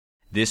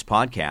This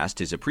podcast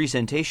is a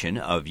presentation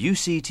of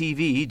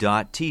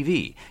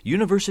UCTV.tv,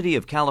 University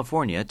of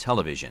California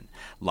Television.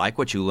 Like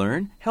what you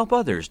learn? Help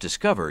others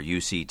discover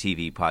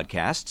UCTV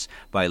podcasts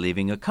by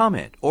leaving a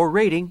comment or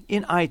rating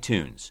in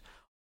iTunes.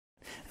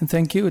 And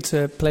thank you. It's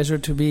a pleasure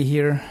to be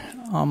here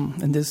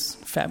in this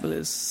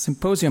fabulous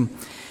symposium.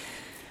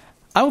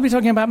 I will be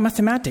talking about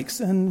mathematics,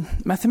 and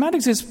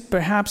mathematics is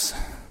perhaps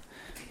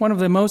one of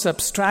the most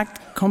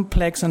abstract,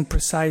 complex, and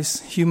precise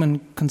human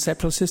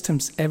conceptual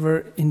systems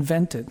ever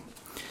invented.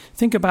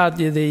 Think about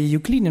the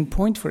Euclidean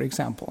point, for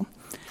example.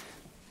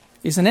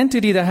 It's an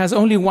entity that has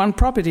only one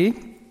property,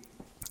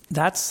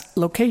 that's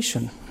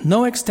location.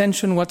 No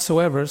extension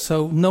whatsoever,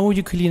 so no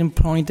Euclidean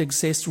point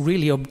exists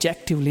really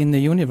objectively in the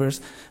universe,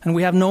 and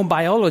we have no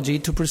biology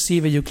to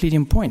perceive a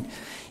Euclidean point.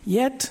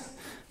 Yet,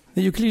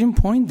 the Euclidean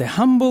point, the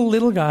humble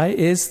little guy,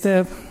 is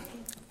the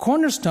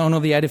cornerstone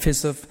of the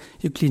edifice of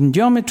Euclidean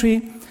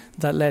geometry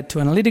that led to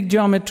analytic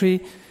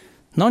geometry,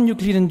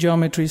 non-Euclidean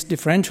geometries,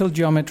 differential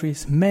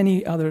geometries,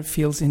 many other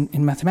fields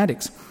in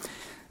mathematics.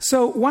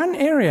 So one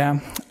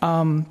area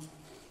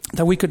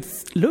that we could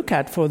look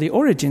at for the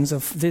origins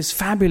of this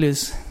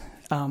fabulous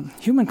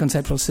human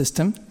conceptual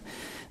system,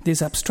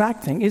 this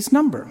abstract thing, is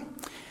number.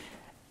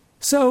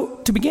 So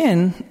to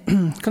begin,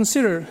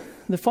 consider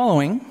the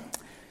following.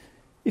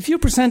 If you're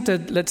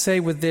presented, let's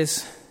say, with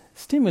this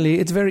stimuli,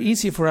 it's very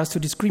easy for us to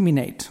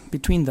discriminate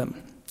between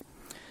them.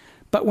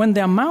 But when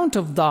the amount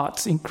of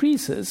dots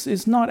increases,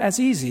 it's not as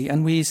easy,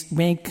 and we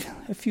make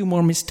a few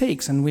more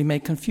mistakes and we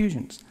make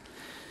confusions.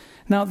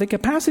 Now, the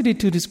capacity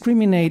to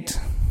discriminate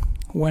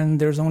when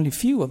there's only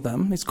few of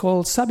them is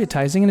called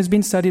subitizing, and it's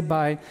been studied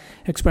by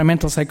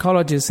experimental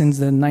psychologists since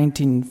the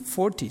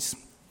 1940s.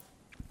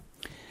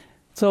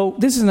 So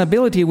this is an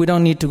ability we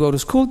don't need to go to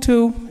school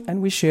to,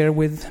 and we share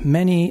with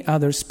many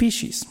other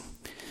species.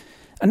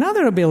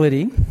 Another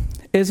ability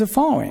is the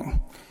following.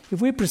 If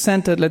we're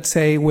presented, let's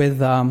say,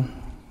 with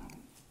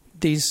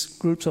these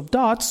groups of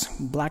dots,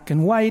 black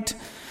and white,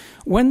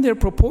 when their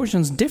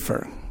proportions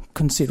differ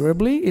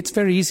considerably, it's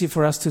very easy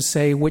for us to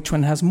say which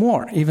one has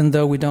more, even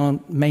though we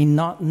may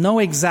not know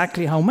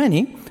exactly how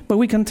many, but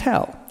we can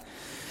tell.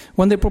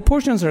 When the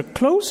proportions are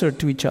closer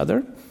to each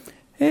other,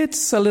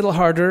 it's a little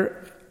harder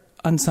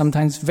and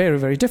sometimes very,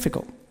 very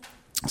difficult.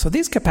 So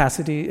this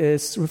capacity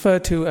is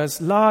referred to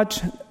as large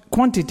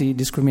quantity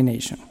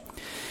discrimination.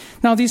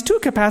 Now, these two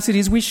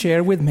capacities we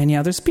share with many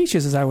other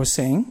species, as I was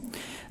saying.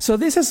 So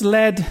this has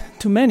led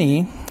to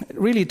many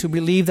really to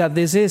believe that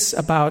this is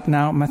about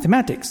now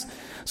mathematics.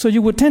 So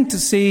you would tend to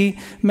see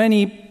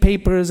many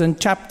papers and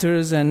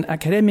chapters and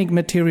academic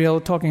material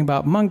talking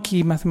about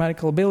monkey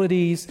mathematical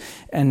abilities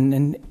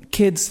and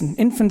kids in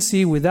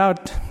infancy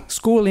without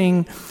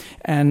schooling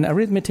and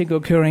arithmetic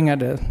occurring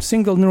at a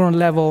single neuron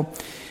level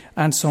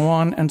and so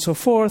on and so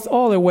forth,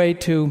 all the way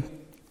to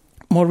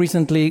more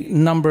recently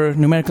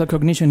numerical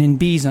cognition in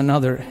bees and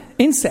other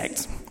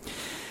insects.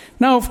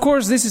 Now, of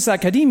course, this is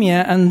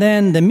academia, and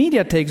then the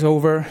media takes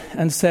over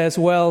and says,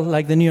 well,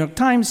 like the New York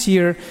Times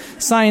here,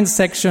 science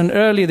section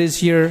early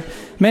this year,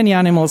 many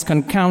animals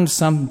can count,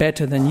 some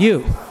better than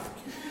you.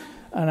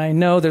 And I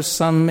know there's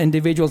some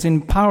individuals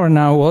in power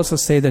now who also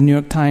say the New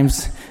York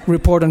Times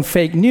report on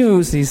fake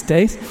news these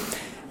days.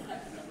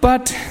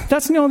 But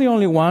that's not the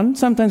only one.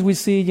 Sometimes we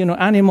see,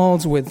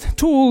 animals with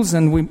tools,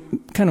 and we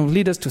kind of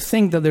lead us to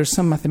think that there's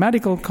some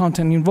mathematical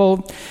content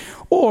involved.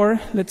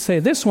 Or, let's say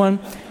this one,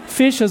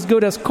 fish as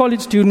good as college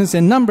students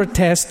in number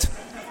test,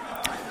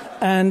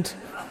 and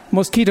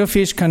mosquito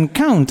fish can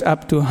count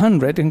up to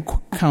 100 and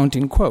count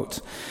in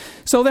quotes.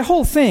 So the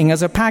whole thing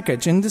as a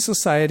package in this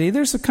society,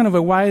 there's a kind of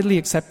a widely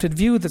accepted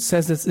view that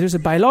says that there's a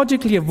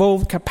biologically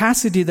evolved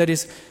capacity that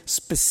is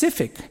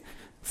specific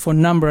for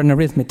number and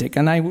arithmetic.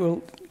 And I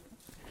will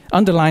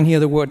underline here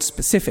the word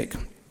specific.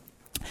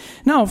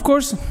 Now, of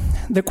course,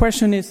 the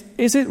question is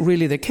it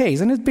really the case?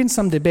 And there's been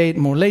some debate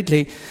more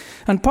lately.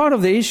 And part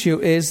of the issue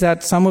is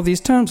that some of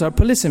these terms are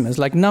polysemous.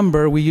 Like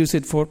number, we use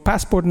it for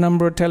passport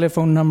number,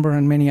 telephone number,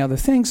 and many other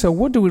things. So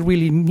what do we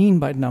really mean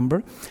by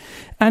number?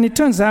 And it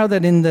turns out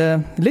that in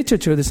the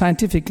literature, the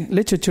scientific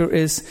literature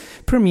is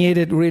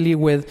permeated really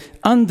with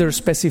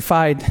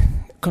underspecified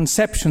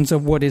conceptions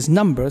of what is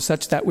number,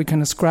 such that we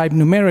can ascribe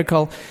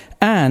numerical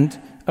and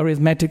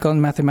arithmetical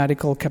and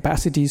mathematical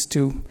capacities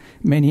to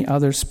many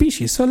other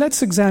species. So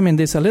let's examine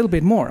this a little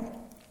bit more.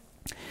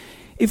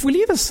 If we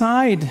leave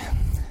aside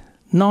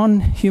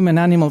non-human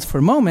animals for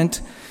a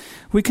moment,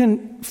 we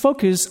can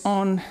focus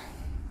on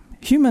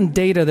human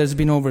data that's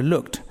been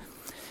overlooked.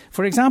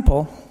 For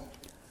example,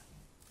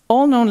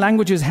 all known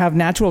languages have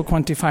natural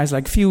quantifiers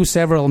like few,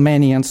 several,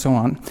 many, and so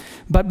on.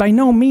 But by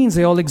no means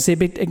they all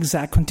exhibit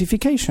exact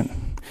quantification.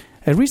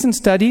 A recent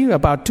study,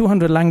 about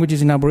 200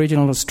 languages in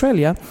Aboriginal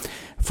Australia,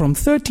 from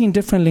 13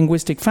 different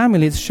linguistic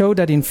families, showed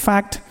that in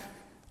fact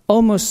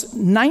almost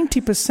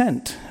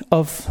 90%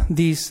 of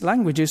these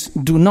languages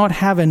do not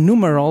have a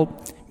numeral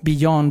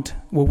beyond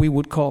what we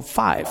would call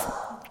 5.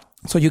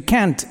 So you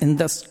can't, in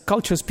this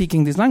culture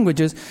speaking these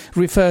languages,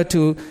 refer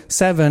to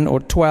 7 or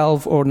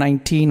 12 or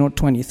 19 or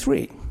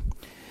 23.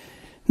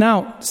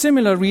 Now,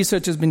 similar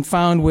research has been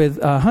found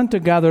with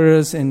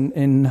hunter-gatherers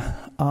in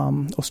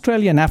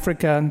Australia and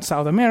Africa and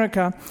South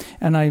America,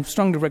 and I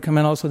strongly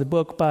recommend also the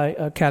book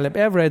by Caleb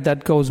Everett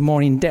that goes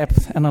more in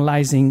depth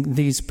analyzing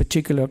these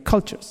particular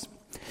cultures.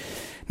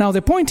 Now,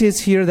 the point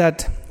is here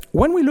that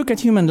when we look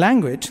at human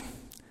language,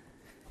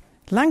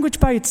 language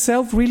by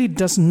itself really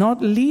does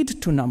not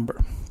lead to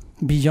number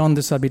beyond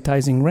the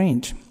subitizing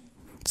range.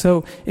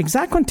 So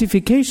exact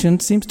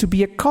quantification seems to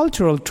be a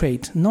cultural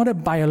trait, not a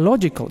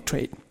biological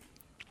trait.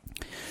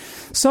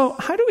 So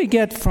how do we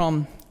get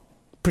from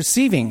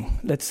perceiving,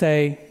 let's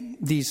say,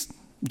 these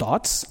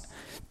dots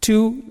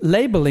to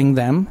labeling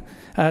them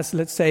as,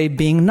 let's say,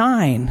 being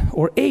 9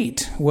 or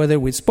 8, whether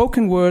with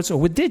spoken words or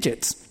with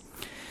digits?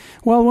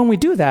 Well, when we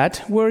do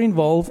that, we're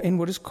involved in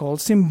what is called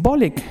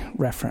symbolic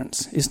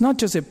reference. It's not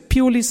just a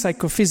purely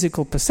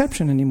psychophysical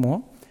perception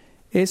anymore.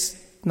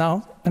 It's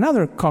now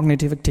another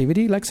cognitive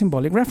activity like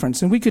symbolic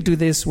reference. And we could do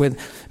this with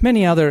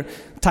many other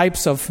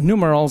types of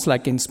numerals,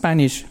 like in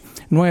Spanish,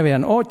 9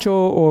 and 8,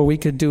 or we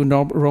could do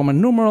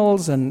Roman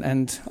numerals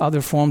and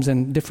other forms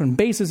and different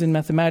bases in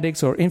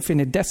mathematics, or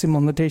infinite decimal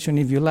notation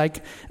if you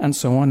like, and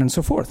so on and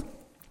so forth.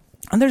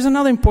 And there's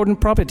another important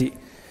property.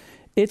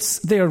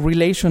 They're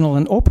relational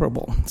and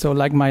operable. So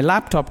like my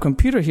laptop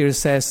computer here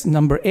says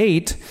number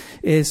 8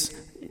 is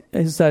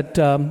that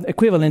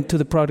equivalent to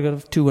the product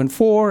of 2 and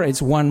 4,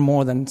 it's 1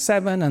 more than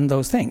 7, and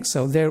those things.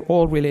 So they're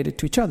all related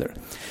to each other.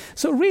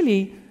 So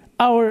really,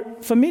 our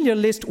familiar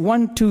list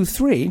 1, 2,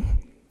 3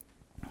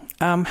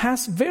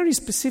 has very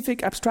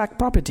specific abstract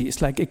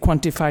properties, like it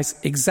quantifies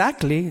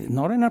exactly,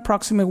 not in an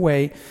approximate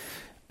way,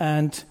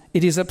 and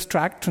it is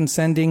abstract,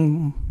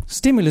 transcending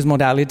stimulus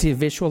modality,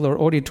 visual or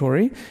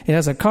auditory. It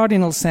has a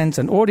cardinal sense,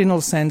 an ordinal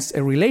sense,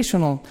 a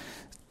relational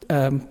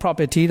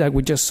property that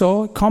we just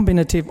saw,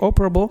 combinative,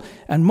 operable,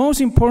 and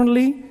most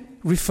importantly,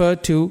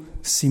 referred to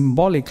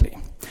symbolically.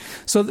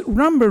 So the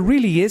number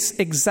really is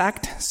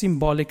exact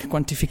symbolic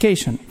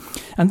quantification.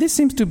 And this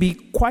seems to be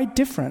quite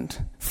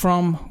different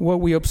from what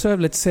we observe,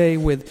 let's say,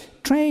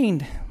 with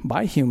trained,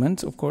 by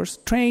humans, of course,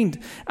 trained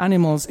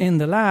animals in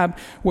the lab,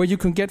 where you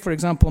can get, for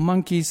example,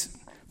 monkeys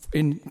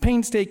in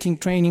painstaking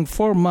training,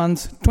 4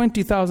 months,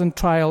 20,000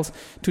 trials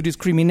to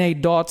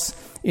discriminate dots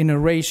in a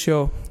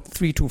ratio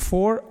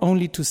 3-4,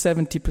 only to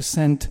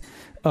 70%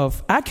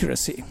 of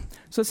accuracy.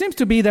 So it seems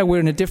to be that we're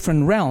in a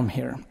different realm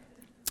here.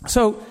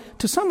 So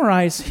to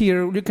summarize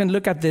here, you can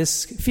look at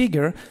this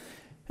figure.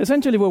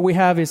 Essentially what we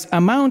have is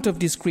amount of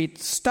discrete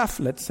stuff,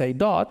 let's say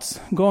dots,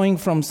 going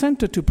from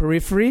center to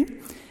periphery,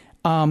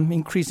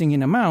 increasing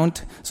in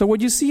amount. So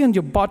what you see on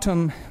your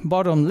bottom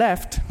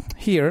left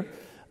here,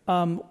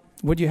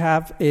 what you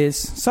have is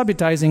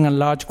subitizing and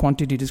large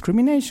quantity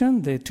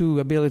discrimination, the two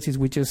abilities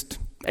we just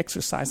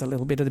exercised a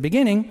little bit at the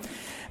beginning,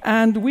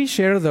 and we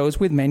share those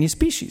with many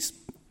species.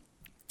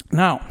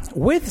 Now,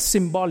 with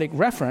symbolic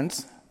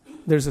reference,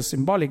 there's a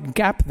symbolic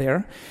gap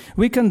there,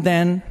 we can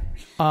then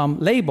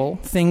label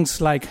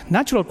things like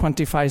natural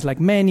quantifiers like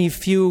many,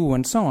 few,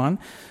 and so on,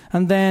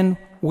 and then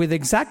with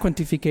exact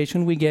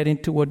quantification, we get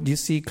into what you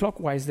see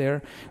clockwise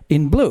there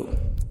in blue,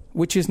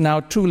 which is now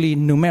truly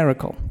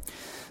numerical.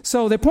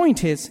 So the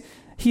point is,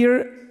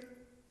 here,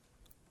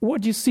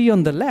 what you see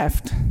on the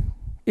left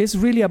is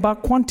really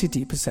about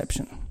quantity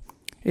perception.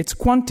 It's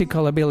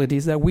quantical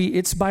abilities that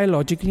it's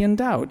biologically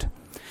endowed.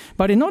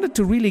 But in order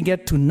to really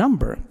get to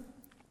number,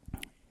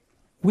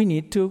 we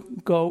need to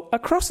go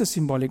across a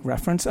symbolic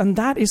reference, and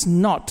that is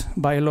not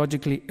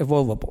biologically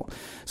evolvable.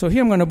 So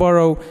here I'm going to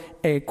borrow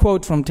a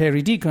quote from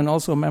Terry Deacon,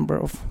 also a member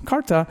of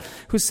CARTA,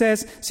 who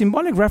says,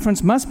 symbolic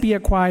reference must be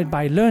acquired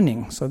by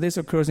learning, so this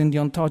occurs in the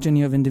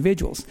ontogeny of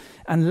individuals,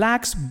 and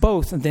lacks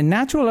both the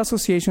natural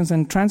associations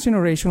and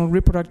transgenerational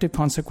reproductive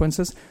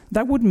consequences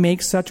that would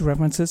make such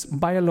references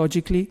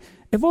biologically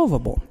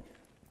evolvable.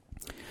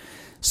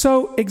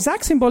 So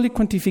exact symbolic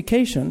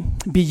quantification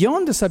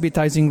beyond the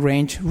subitizing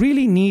range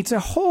really needs a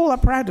whole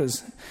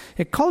apparatus,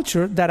 a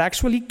culture that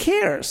actually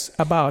cares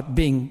about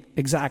being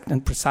exact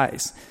and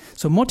precise.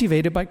 So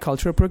motivated by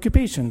cultural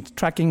preoccupations,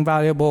 tracking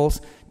variables,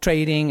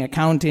 trading,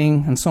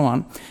 accounting, and so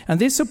on.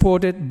 And this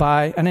supported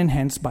by and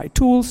enhanced by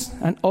tools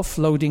and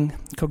offloading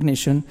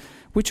cognition,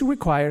 which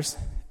requires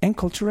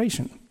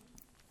enculturation.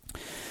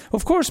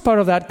 Of course, part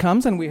of that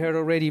comes, and we heard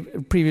already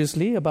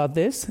previously about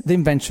this, the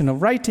invention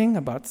of writing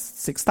about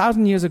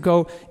 6,000 years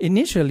ago,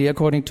 initially,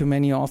 according to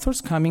many authors,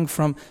 coming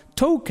from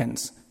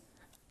tokens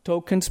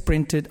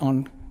printed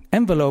on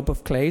envelope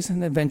of clays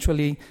and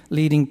eventually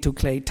leading to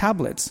clay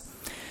tablets.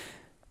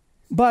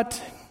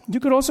 But you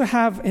could also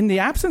have, in the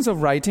absence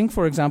of writing,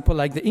 for example,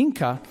 like the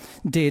Inca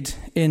did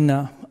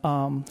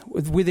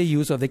with the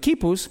use of the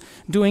quipus,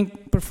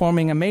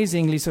 performing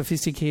amazingly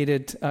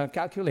sophisticated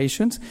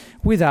calculations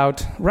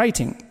without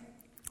writing.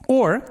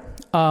 Or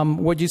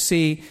what you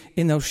see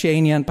in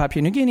Oceania and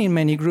Papua New Guinea in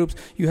many groups,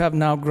 you have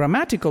now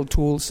grammatical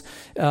tools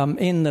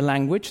in the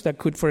language that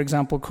could, for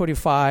example,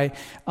 codify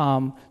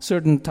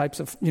certain types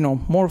of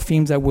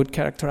morphemes that would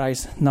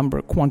characterize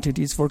number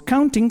quantities for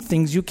counting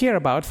things you care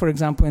about. For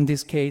example, in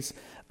this case,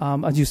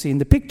 as you see in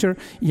the picture,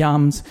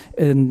 yams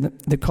in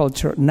the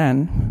culture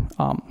Nan,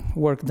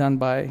 work done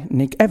by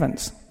Nick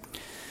Evans.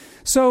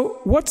 So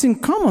what's in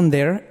common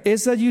there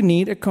is that you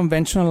need a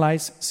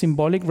conventionalized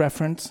symbolic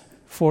reference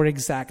for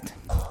exact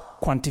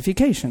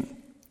quantification.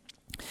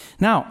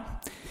 Now,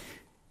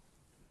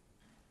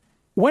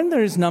 when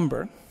there is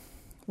number,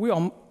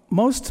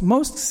 most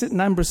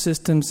number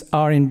systems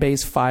are in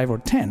base 5 or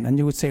 10, and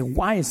you would say,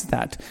 why is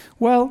that?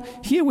 Well,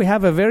 here we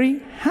have a very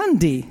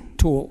handy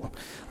tool.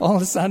 All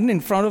of a sudden, in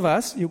front of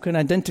us, you can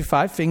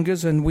identify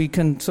fingers, and we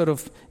can sort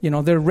of,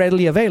 they're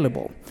readily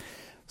available.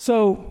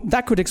 So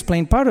that could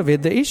explain part of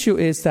it. The issue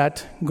is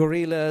that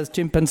gorillas,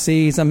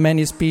 chimpanzees, and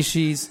many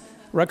species,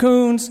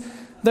 raccoons,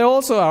 they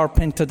also are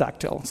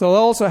pentadactyl. So they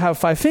also have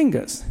 5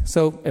 fingers.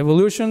 So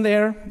evolution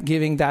there,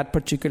 giving that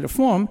particular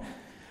form.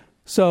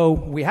 So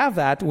we have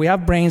that. We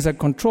have brains that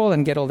control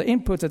and get all the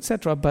inputs,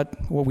 etc. But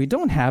what we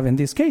don't have in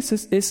these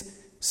cases is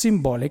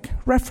symbolic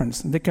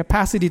reference, the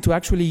capacity to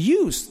actually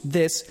use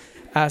this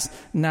as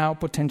now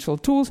potential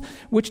tools,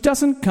 which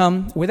doesn't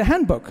come with a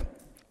handbook.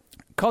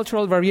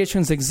 Cultural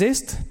variations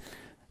exist,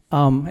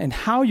 and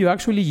how you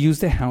actually use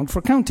the hound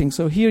for counting.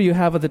 So here you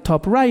have at the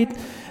top right,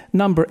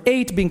 number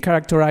 8 being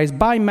characterized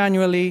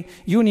bimanually,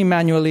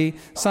 unimanually,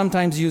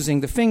 sometimes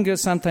using the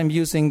fingers, sometimes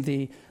using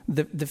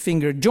the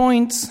finger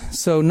joints.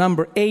 So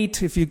number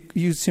 8, if you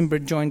use finger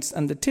joints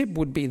and the tip,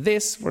 would be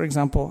this, for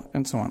example,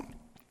 and so on,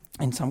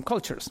 in some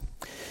cultures.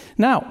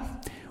 Now,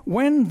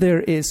 when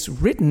there is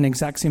written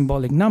exact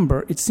symbolic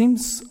number, it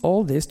seems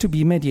all this to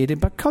be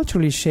mediated by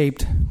culturally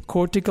shaped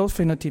cortical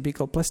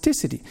phenotypical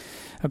plasticity.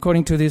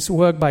 According to this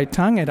work by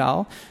Tang et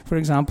al., for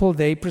example,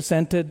 they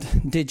presented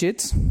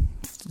digits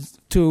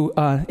to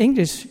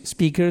English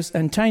speakers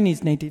and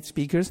Chinese native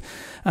speakers,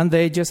 and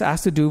they just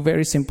asked to do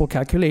very simple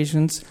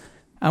calculations.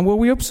 And what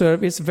we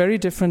observe is very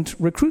different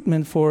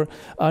recruitment for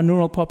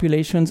neural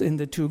populations in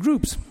the two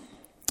groups.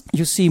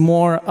 You see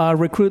more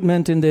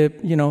recruitment in the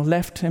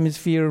left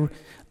hemisphere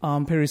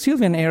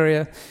perisylvian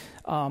area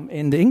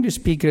in the English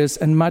speakers,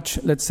 and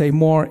much, let's say,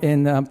 more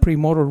in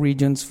premotor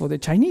regions for the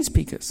Chinese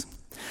speakers.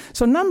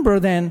 So number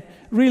then,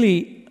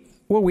 really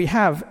what we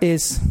have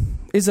is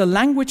a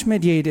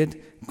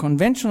language-mediated,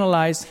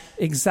 conventionalized,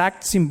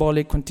 exact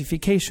symbolic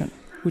quantification,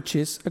 which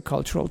is a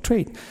cultural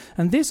trait.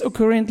 And this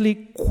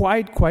occurrently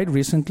quite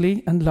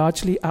recently and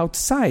largely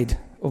outside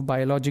of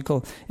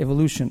biological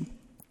evolution.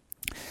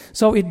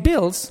 So it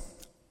builds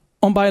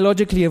on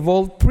biologically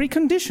evolved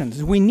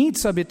preconditions. We need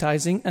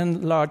subitizing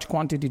and large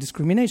quantity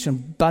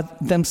discrimination, but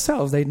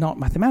themselves they're not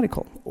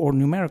mathematical or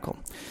numerical.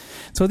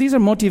 So these are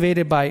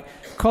motivated by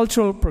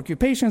cultural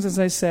preoccupations, as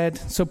I said,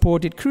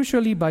 supported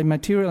crucially by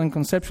material and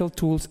conceptual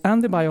tools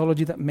and the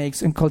biology that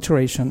makes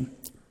enculturation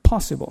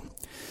possible.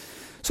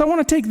 So I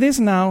want to take this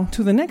now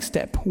to the next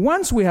step.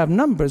 Once we have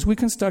numbers, we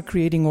can start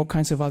creating all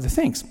kinds of other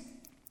things.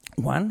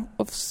 One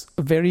of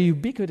a very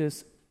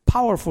ubiquitous,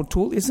 powerful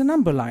tool is the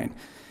number line,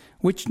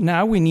 which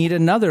now we need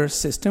another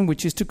system,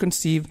 which is to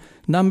conceive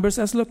numbers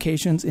as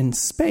locations in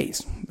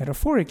space,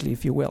 metaphorically,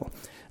 if you will.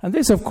 And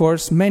this, of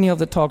course, many of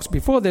the talks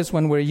before this,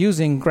 when we're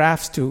using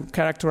graphs to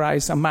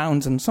characterize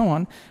amounts and so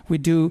on,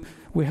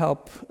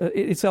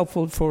 it's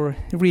helpful for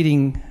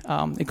reading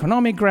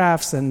economic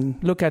graphs and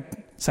look at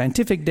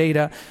scientific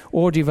data,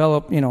 or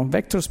develop,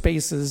 vector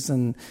spaces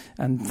and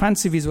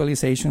fancy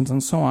visualizations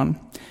and so on.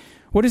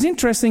 What is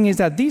interesting is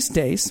that these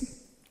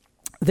days,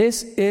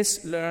 this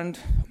is learned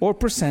or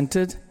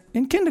presented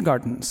in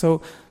kindergarten.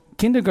 So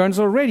kindergartens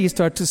already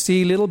start to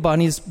see little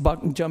bunnies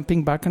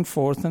jumping back and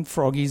forth and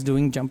froggies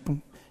doing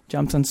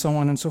jumps and so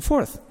on and so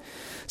forth.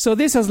 So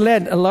this has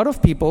led a lot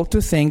of people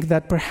to think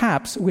that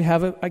perhaps we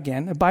have,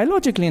 a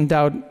biologically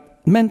endowed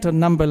mental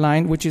number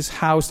line which is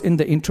housed in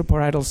the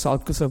intraparietal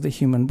sulcus of the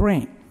human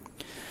brain.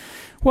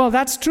 Well,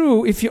 that's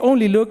true if you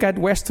only look at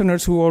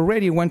Westerners who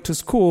already went to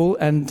school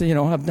and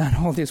have done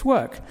all this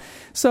work.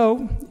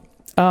 So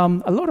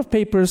a lot of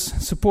papers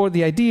support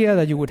the idea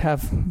that you would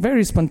have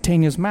very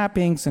spontaneous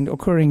mappings and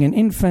occurring in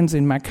infants,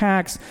 in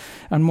macaques,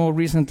 and more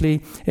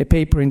recently a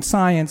paper in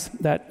Science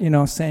that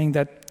saying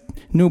that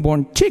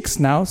newborn chicks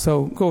now,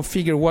 so go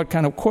figure what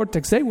kind of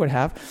cortex they would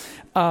have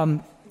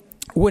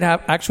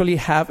actually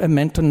have a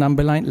mental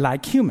number line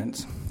like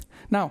humans.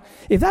 Now,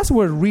 if that's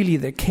were really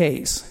the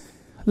case,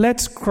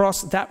 let's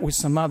cross that with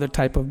some other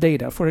type of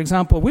data. For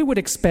example, we would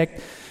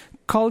expect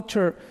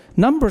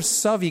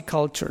number-savvy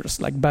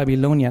cultures like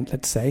Babylonian,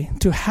 let's say,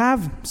 to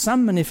have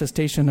some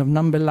manifestation of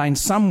number line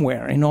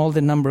somewhere in all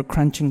the number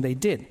crunching they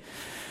did.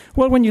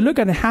 Well, when you look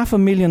at the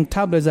 500,000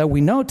 tablets that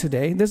we know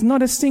today, there's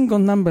not a single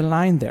number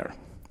line there.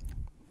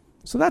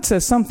 So that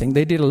says something.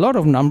 They did a lot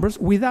of numbers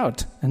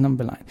without a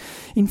number line.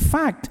 In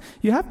fact,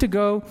 you have to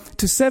go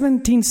to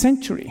 17th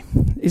century.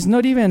 It's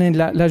not even in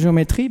La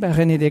Géométrie by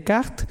René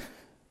Descartes,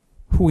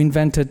 who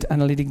invented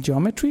analytic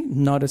geometry,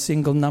 not a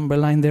single number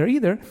line there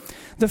either.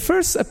 The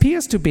first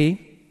appears to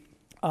be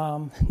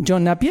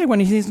John Napier when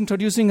he's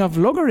introducing of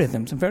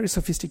logarithms, a very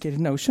sophisticated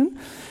notion,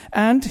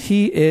 and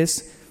he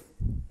is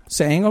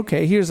saying,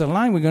 okay, here's a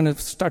line, we're going to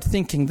start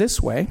thinking this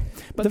way.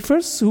 But the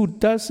first who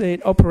does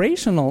an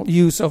operational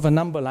use of a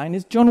number line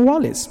is John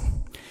Wallis.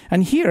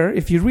 And here,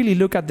 if you really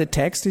look at the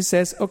text, he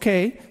says,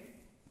 okay,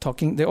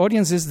 the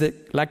audience is the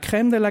la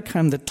crème de la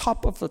crème, the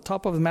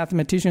top of the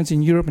mathematicians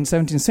in Europe in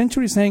 17th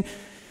century, saying,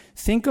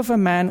 think of a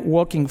man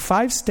walking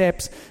 5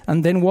 steps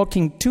and then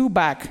walking 2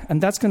 back,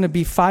 and that's going to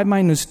be 5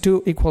 minus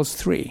 2 equals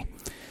 3.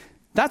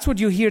 That's what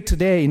you hear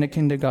today in a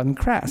kindergarten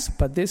class,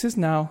 but this is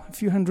now a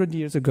few hundred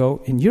years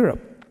ago in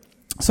Europe.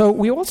 So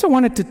we also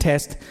wanted to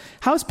test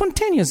how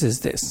spontaneous is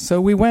this. So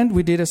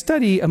we did a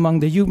study among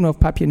the Yubno of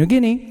Papua New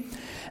Guinea,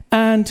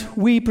 and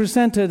we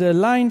presented a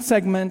line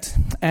segment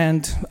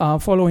and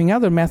following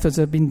other methods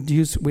that have been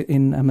used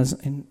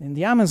in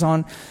the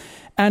Amazon.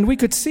 And we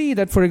could see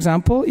that, for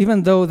example,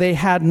 even though they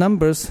had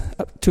numbers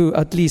up to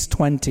at least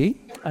 20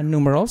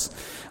 numerals,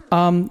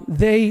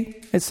 they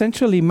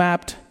essentially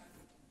mapped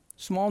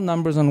small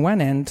numbers on one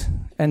end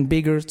and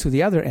bigger to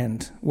the other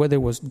end, whether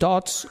it was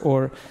dots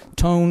or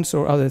tones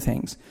or other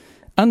things.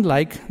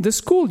 Unlike the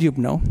school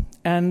Yubno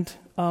and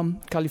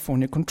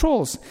California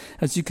controls,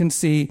 as you can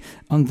see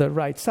on the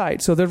right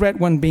side. So the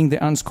red one being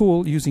the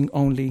unschooled, using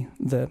only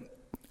the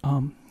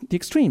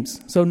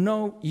extremes. So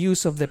no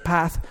use of the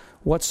path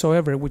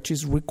whatsoever, which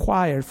is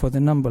required for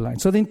the number line.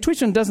 So the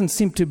intuition doesn't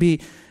seem to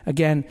be,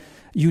 again,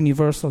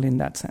 universal in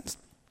that sense.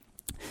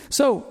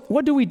 So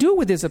what do we do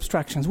with these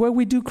abstractions? Well,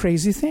 we do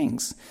crazy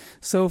things.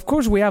 So, of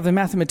course, we have the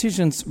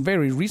mathematicians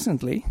very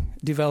recently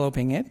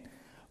developing it,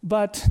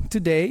 but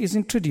today is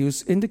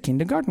introduced in the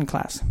kindergarten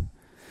class.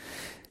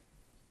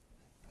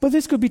 But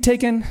this could be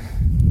taken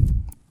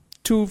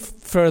to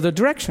further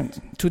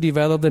directions, to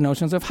develop the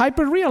notions of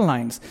hyperreal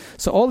lines.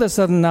 So all of a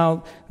sudden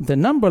now, the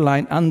number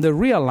line and the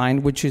real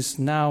line, which is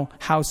now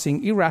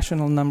housing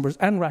irrational numbers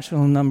and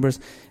rational numbers,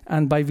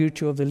 and by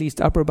virtue of the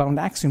least upper bound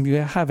axiom, you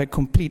have a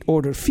complete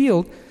order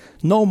field.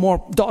 No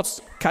more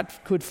dots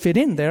could fit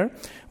in there.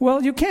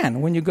 Well, you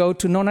can when you go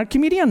to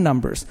non-Archimedean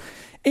numbers.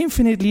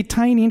 Infinitely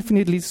tiny,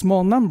 infinitely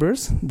small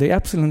numbers, the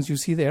epsilons you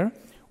see there,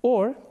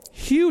 or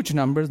huge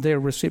numbers,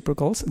 they're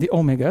reciprocals, the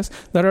omegas,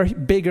 that are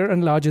bigger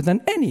and larger than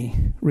any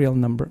real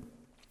number.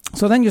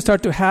 So then you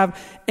start to have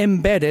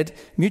embedded,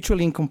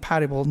 mutually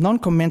incompatible,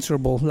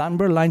 non-commensurable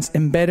number lines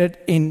embedded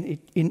in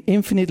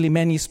infinitely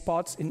many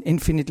spots, in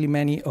infinitely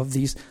many of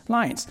these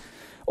lines.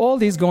 All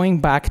these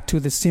going back to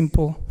the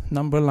simple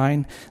number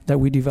line that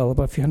we developed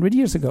a few hundred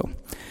years ago.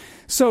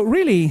 So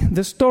really,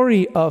 the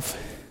story of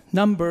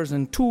numbers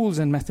and tools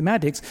and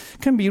mathematics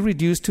can be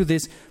reduced to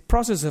this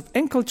process of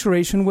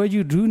enculturation where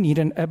you do need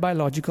a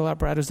biological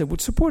apparatus that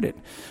would support it.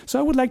 So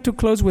I would like to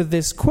close with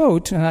this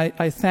quote, and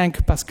I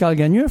thank Pascal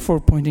Gagneux for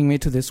pointing me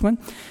to this one,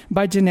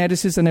 by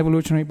geneticist and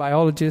evolutionary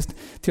biologist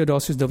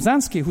Theodosius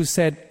Dobzhansky, who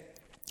said,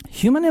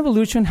 human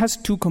evolution has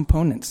 2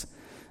 components,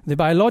 the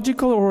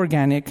biological or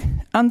organic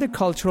and the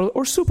cultural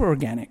or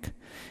superorganic.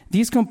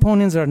 These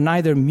components are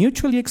neither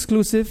mutually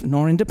exclusive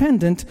nor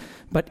independent,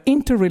 but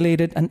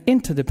interrelated and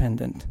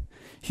interdependent.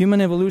 Human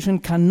evolution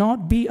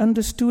cannot be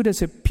understood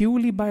as a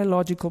purely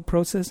biological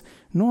process,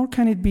 nor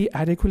can it be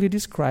adequately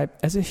described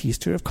as a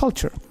history of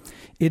culture.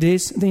 It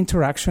is the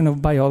interaction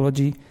of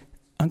biology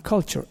and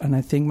culture, and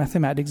I think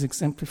mathematics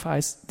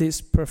exemplifies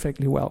this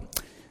perfectly well.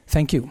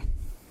 Thank you.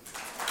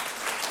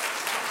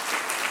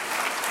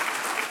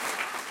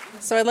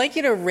 So I'd like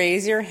you to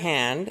raise your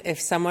hand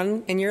if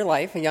someone in your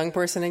life, a young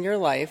person in your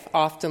life,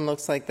 often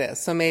looks like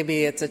this. So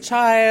maybe it's a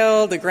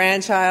child, a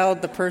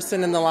grandchild, the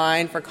person in the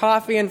line for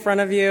coffee in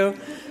front of you.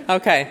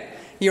 Okay,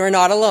 you are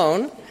not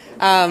alone.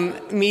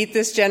 Meet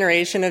this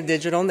generation of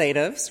digital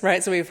natives,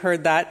 right? So we've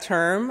heard that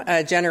term,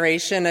 a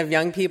generation of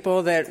young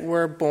people that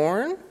were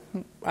born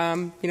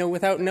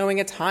without knowing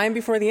a time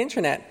before the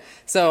internet.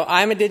 So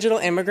I'm a digital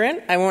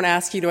immigrant. I won't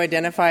ask you to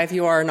identify if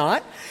you are or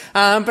not.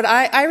 But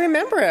I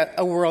remember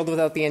a world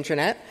without the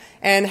internet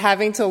and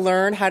having to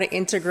learn how to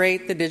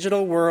integrate the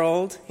digital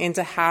world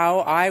into how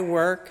I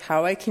work,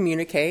 how I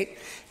communicate.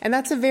 And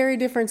that's a very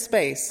different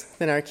space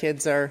than our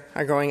kids are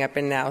growing up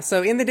in now.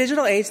 So in the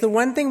digital age, the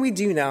one thing we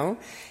do know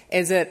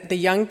is that the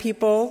young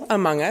people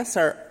among us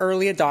are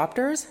early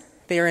adopters.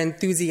 They are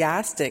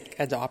enthusiastic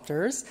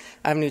adopters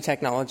of new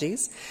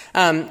technologies.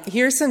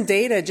 Here's some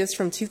data just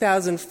from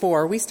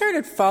 2004. We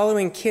started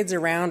following kids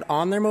around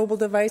on their mobile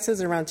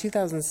devices around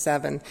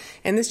 2007.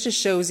 And this just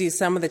shows you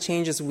some of the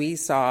changes we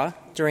saw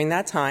during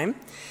that time.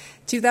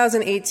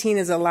 2018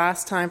 is the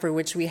last time for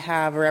which we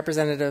have a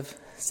representative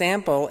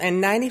sample.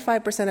 And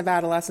 95% of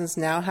adolescents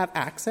now have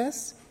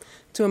access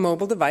to a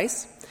mobile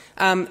device.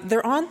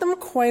 They're on them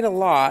quite a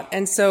lot.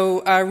 And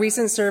so a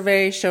recent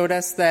survey showed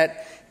us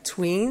that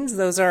tweens,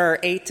 those are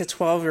 8 to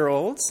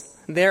 12-year-olds,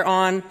 they're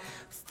on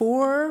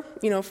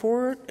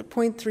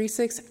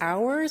 4.36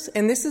 hours,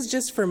 and this is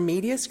just for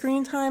media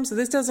screen time, so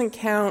this doesn't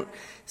count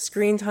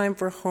screen time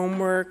for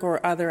homework or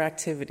other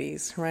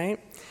activities, right?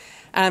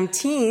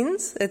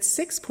 Teens, it's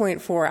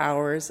 6.4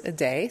 hours a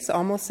day, so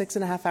almost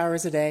 6.5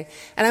 hours a day.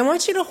 And I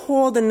want you to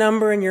hold the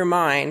number in your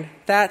mind.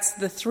 That's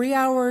the 3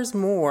 hours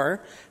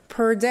more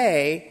per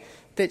day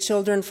that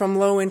children from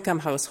low-income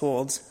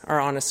households are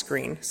on a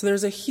screen. So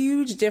there's a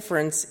huge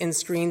difference in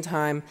screen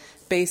time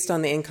based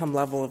on the income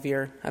level of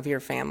your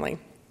family.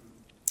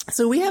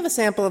 So we have a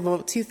sample of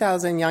about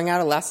 2,000 young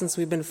adolescents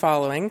we've been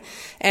following,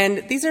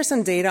 and these are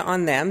some data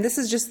on them. This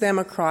is just them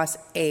across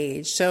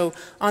age. So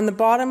on the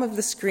bottom of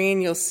the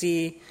screen, you'll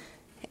see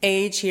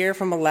age here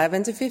from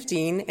 11 to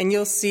 15, and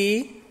you'll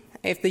see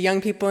if the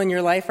young people in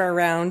your life are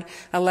around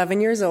 11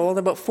 years old,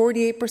 about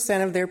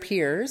 48% of their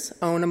peers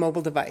own a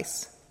mobile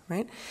device,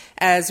 right?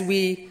 As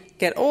we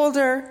get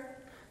older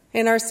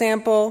in our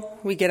sample,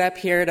 we get up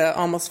here to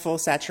almost full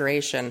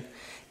saturation.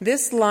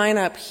 This line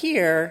up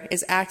here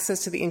is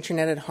access to the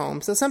internet at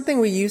home. So something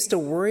we used to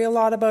worry a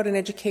lot about in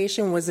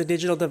education was the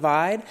digital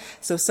divide.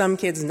 So some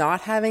kids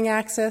not having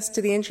access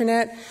to the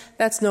internet,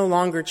 that's no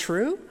longer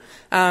true.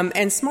 And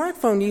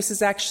smartphone use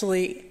is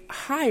actually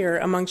higher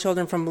among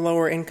children from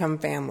lower income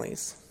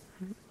families.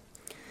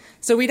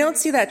 So we don't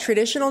see that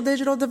traditional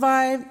digital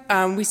divide.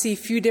 We see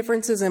few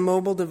differences in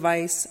mobile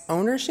device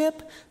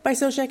ownership by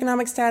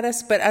socioeconomic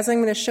status, but as I'm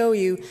going to show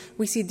you,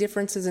 we see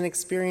differences in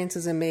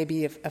experiences and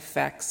maybe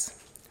effects.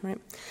 Right?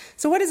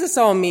 So what does this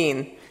all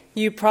mean?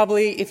 You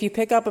probably, if you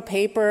pick up a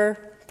paper,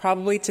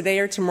 probably today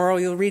or tomorrow,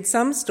 you'll read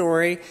some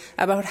story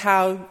about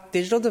how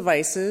digital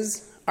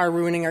devices are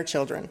ruining our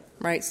children,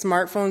 right?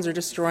 Smartphones are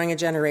destroying a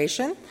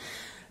generation.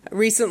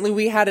 Recently,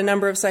 we had a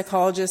number of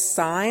psychologists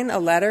sign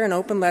an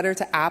open letter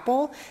to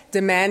Apple,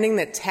 demanding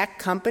that tech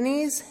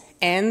companies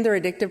end their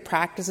addictive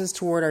practices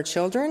toward our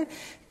children.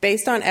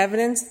 Based on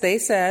evidence, they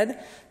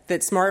said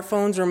that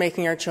smartphones were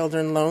making our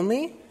children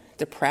lonely,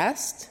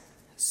 depressed,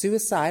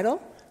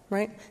 suicidal,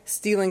 right?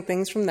 Stealing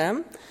things from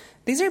them.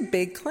 These are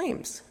big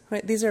claims,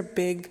 right? These are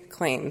big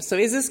claims. So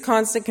is this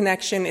constant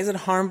connection, is it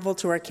harmful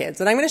to our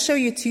kids? And I'm going to show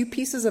you two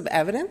pieces of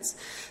evidence.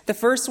 The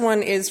first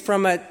one is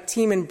from a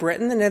team in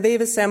Britain, and they've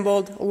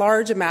assembled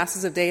large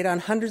masses of data on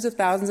hundreds of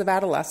thousands of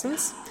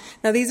adolescents.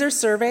 Now, these are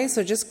surveys,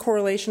 so just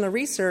correlational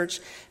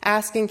research,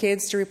 asking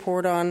kids to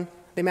report on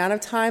the amount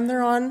of time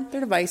they're on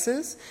their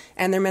devices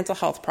and their mental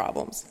health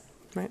problems,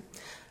 right?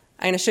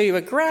 I'm going to show you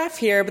a graph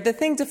here, but the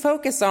thing to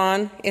focus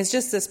on is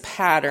just this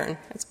pattern.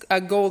 It's a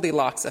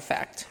Goldilocks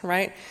effect,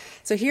 right?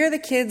 So here are the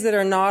kids that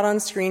are not on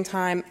screen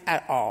time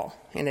at all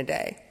in a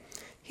day.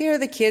 Here are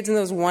the kids in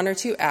those 1 or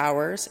 2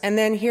 hours, and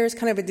then here's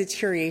kind of a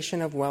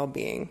deterioration of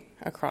well-being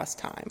across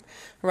time,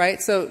 right?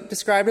 So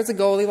described as a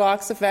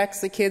Goldilocks effect,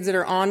 the kids that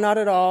are on not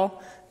at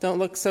all don't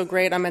look so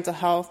great on mental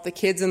health. The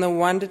kids in the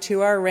 1 to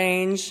 2 hour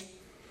range,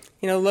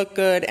 look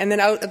good. And then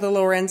out at the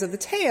lower ends of the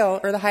tail,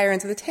 or the higher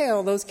ends of the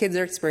tail, those kids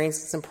are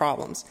experiencing some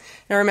problems.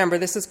 Now remember,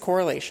 this is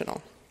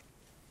correlational.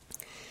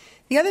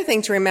 The other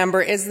thing to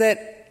remember is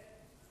that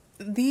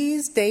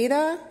these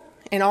data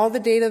and all the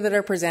data that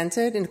are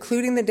presented,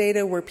 including the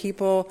data where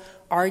people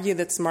argue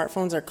that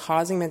smartphones are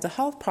causing mental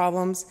health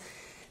problems,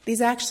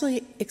 these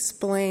actually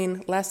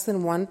explain less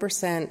than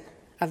 1%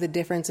 of the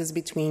differences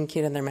between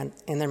kids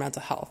and their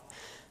mental health.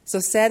 So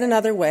said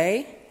another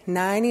way,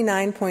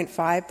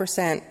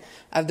 99.5%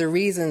 of the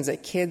reasons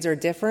that kids are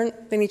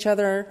different than each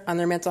other on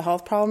their mental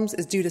health problems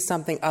is due to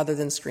something other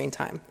than screen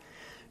time,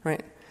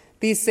 right?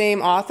 These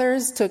same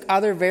authors took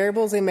other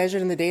variables they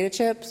measured in the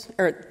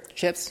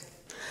chips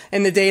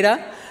in the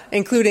data,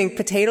 including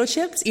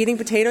eating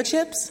potato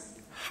chips,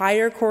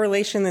 higher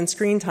correlation than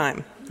screen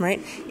time, right?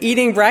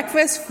 Eating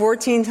breakfast,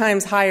 14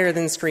 times higher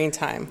than screen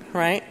time,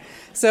 right?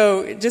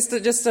 So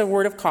just a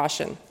word of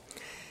caution.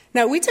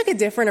 Now, we took a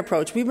different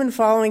approach. We've been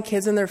following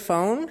kids on their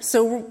phone,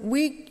 so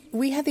we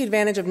had the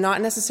advantage of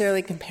not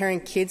necessarily comparing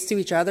kids to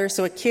each other.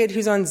 So a kid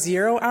who's on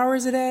 0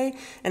 hours a day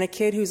and a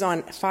kid who's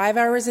on 5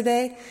 hours a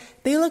day,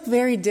 they look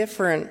very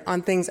different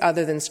on things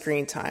other than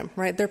screen time,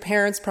 right? Their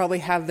parents probably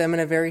have them in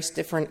a very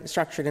different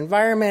structured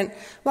environment.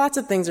 Lots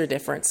of things are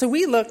different. So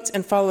we looked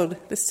and followed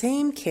the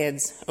same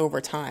kids over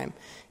time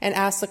and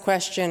asked the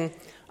question,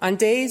 on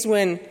days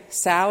when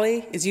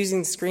Sally is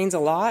using the screens a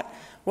lot,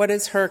 what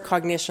does her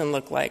cognition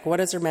look like? What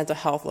does her mental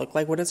health look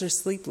like? What does her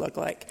sleep look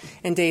like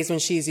in days when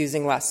she's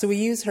using less? So we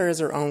use her as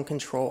her own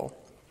control.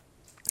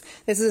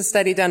 This is a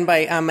study done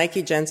by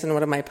Mikey Jensen,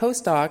 one of my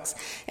postdocs,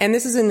 and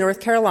this is in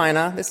North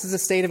Carolina. This is the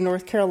state of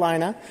North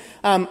Carolina.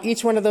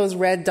 Each one of those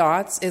red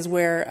dots is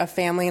where a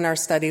family in our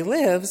study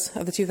lives,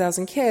 of the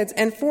 2,000 kids,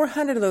 and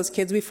 400 of those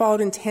kids we followed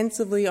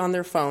intensively on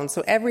their phones.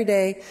 So every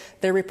day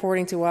they're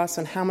reporting to us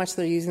on how much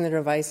they're using their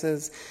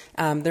devices,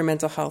 their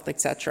mental health,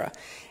 etc.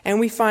 And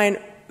we find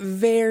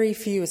very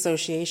few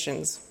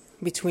associations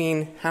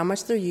between how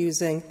much they're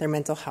using their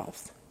mental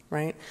health,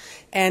 right?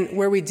 And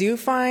where we do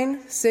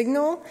find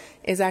signal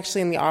is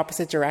actually in the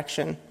opposite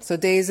direction. So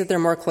days that they're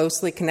more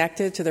closely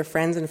connected to their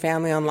friends and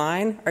family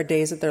online are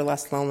days that they're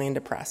less lonely and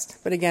depressed.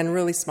 But again,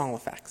 really small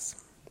effects.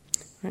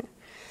 Right?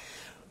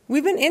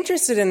 We've been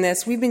interested in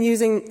this. We've been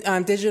using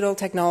digital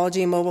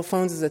technology and mobile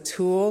phones as a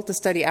tool to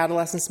study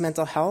adolescents'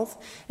 mental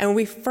health. And when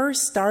we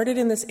first started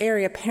in this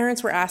area,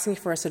 parents were asking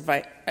for us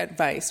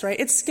advice, right?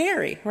 It's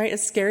scary, right?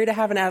 It's scary to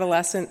have an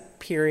adolescent,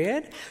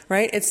 period,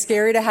 right? It's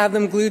scary to have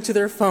them glued to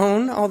their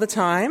phone all the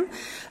time.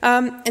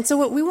 And so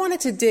what we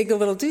wanted to dig a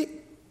little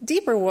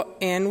deeper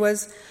in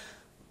was,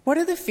 what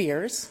are the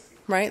fears,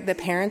 right, that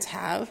parents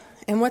have,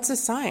 and what's the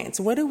science?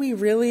 What do we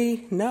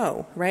really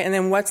know, right? And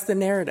then what's the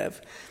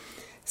narrative?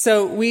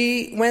 So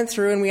we went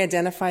through and we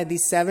identified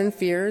these 7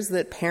 fears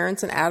that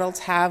parents and adults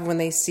have when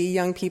they see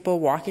young people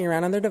walking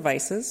around on their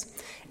devices.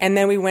 And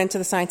then we went to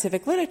the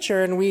scientific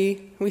literature and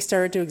we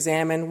started to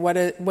examine what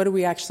do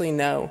we actually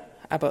know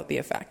about the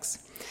effects.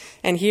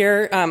 And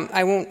here,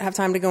 I won't have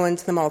time to go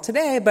into them all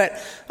today, but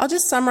I'll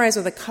just summarize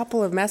with a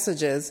couple of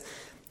messages.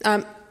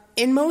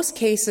 In most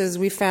cases,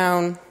 we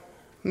found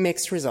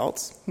mixed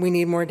results. We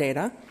need more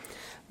data.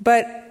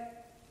 But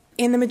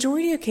in the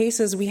majority of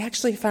cases, we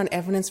actually found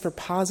evidence for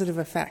positive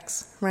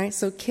effects, right?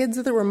 So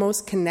kids that were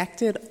most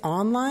connected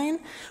online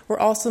were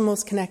also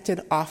most connected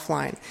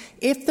offline.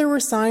 If there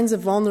were signs of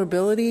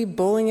vulnerability,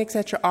 bullying,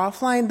 etc.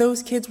 offline,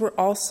 those kids were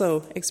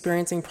also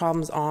experiencing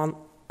problems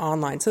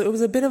online. So it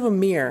was a bit of a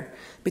mirror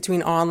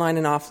between online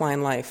and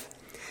offline life.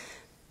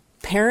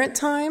 Parent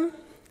time,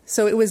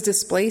 so it was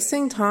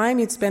displacing time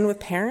you'd spend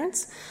with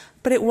parents,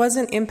 but it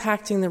wasn't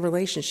impacting the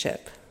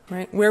relationship.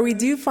 Right. Where we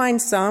do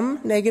find some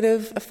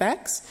negative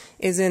effects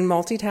is in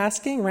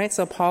multitasking, right?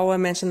 So Paula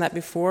mentioned that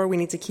before. We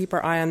need to keep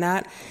our eye on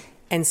that.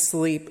 And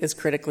sleep is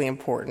critically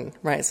important,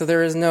 right? So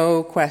there is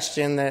no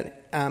question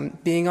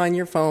that being on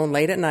your phone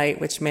late at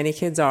night, which many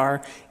kids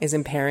are, is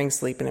impairing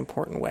sleep in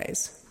important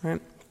ways,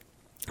 right?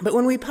 But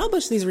when we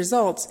published these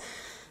results,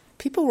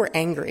 people were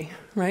angry,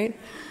 right?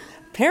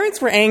 Parents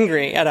were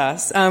angry at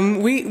us.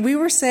 We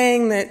were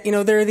saying that,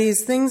 there are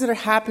these things that are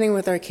happening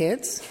with our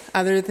kids,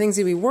 there are things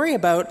that we worry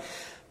about,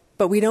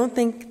 but we don't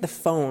think the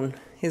phone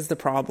is the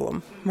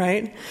problem,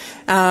 right?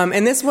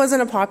 And this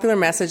wasn't a popular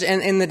message.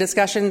 And in the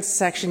discussion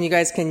section, you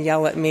guys can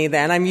yell at me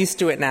then. I'm used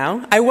to it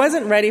now. I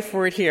wasn't ready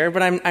for it here,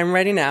 but I'm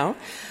ready now.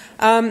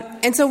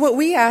 And so what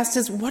we asked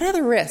is, what are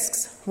the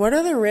risks? What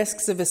are the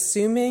risks of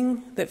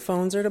assuming that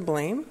phones are to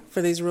blame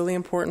for these really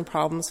important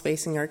problems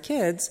facing our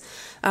kids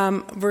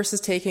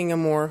versus taking a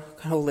more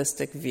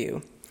holistic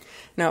view?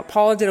 Now,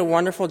 Paula did a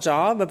wonderful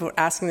job about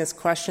asking this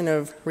question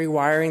of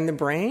rewiring the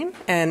brain,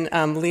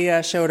 and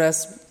Leah showed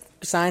us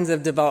signs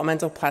of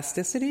developmental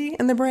plasticity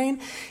in the brain,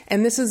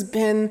 and this has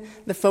been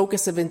the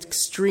focus of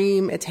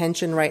extreme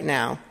attention right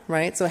now,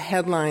 right? So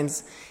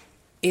headlines,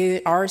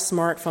 are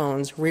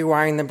smartphones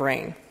rewiring the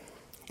brain?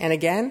 And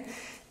again,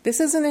 this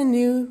isn't a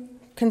new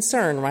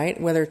concern, right?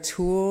 Whether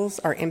tools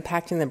are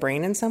impacting the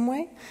brain in some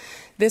way.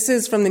 This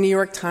is from the New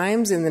York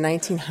Times in the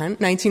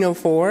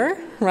 1904,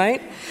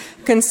 right?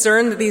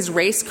 Concern that these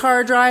race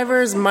car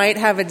drivers might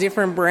have a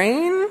different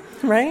brain,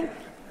 right?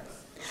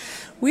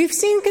 We've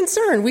seen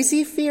concern. We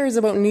see fears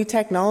about new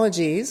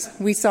technologies.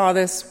 We saw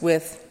this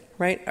with,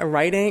 right,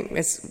 writing,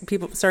 as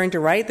people starting to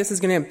write. This is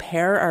going to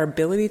impair our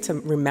ability to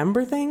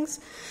remember things.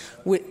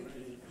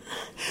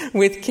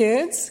 With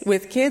kids,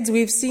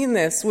 we've seen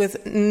this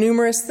with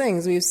numerous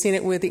things. We've seen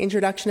it with the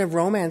introduction of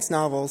romance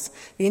novels,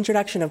 the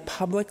introduction of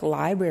public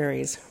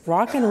libraries,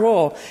 rock and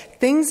roll,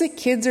 things that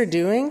kids are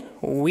doing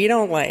we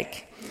don't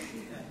like.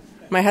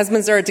 My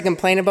husband started to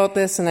complain about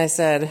this, and I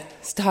said,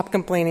 stop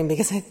complaining,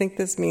 because I think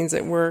this means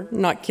that we're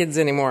not kids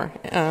anymore.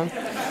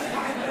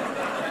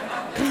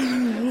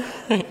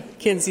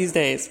 Kids these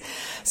days.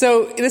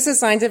 So this is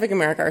Scientific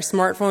America. Are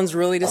smartphones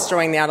really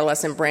destroying the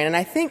adolescent brain? And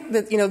I think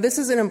that, this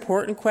is an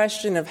important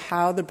question of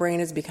how the brain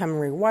is becoming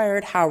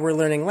rewired, how we're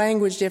learning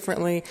language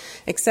differently,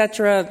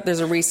 etc. There's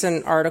a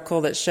recent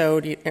article that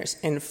showed,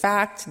 in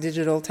fact,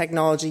 digital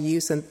technology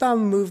use and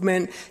thumb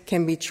movement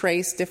can be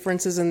traced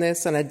differences in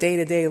this on a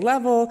day-to-day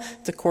level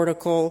to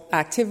cortical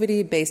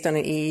activity based on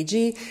an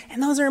EEG.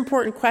 And those are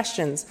important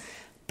questions.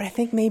 But I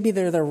think maybe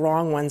they're the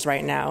wrong ones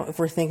right now if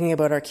we're thinking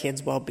about our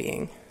kids'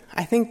 well-being.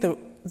 I think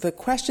the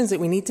questions that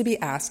we need to be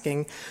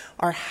asking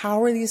are,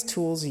 how are these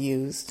tools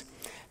used?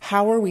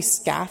 How are we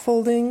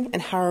scaffolding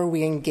and how are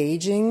we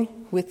engaging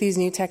with these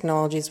new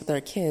technologies with our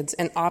kids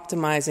and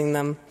optimizing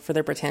them for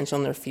their potential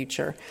in their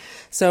future?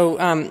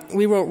 So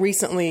we wrote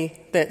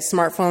recently that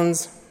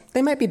smartphones,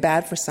 they might be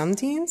bad for some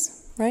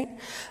teens, right?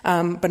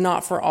 But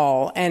not for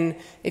all. And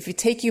if you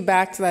take you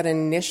back to that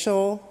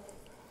initial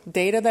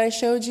data that I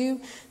showed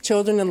you,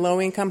 children in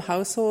low-income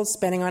households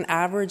spending on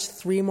average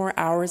 3 more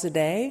hours a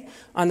day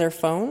on their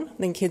phone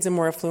than kids in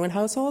more affluent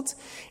households.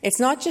 It's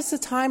not just the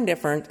time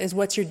difference, it's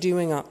what you're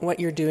doing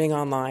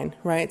online,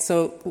 right?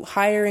 So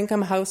higher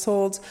income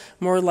households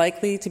more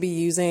likely to be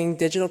using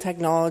digital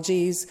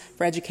technologies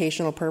for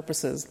educational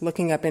purposes,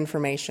 looking up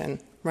information,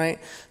 right?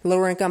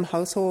 Lower income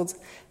households,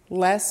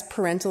 less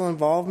parental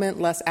involvement,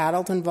 less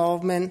adult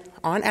involvement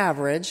on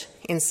average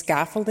in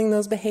scaffolding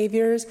those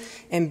behaviors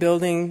and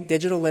building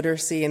digital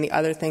literacy and the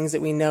other things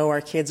that we know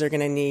our kids are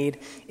going to need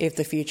if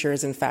the future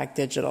is in fact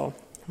digital.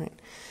 Right?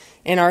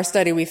 In our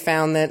study, we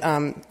found that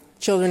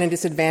children in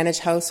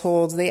disadvantaged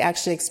households, they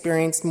actually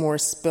experienced more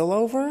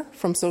spillover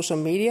from social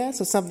media.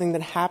 So something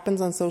that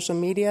happens on social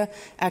media,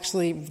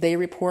 actually they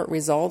report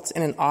results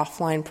in an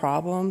offline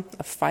problem,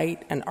 a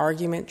fight, an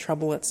argument,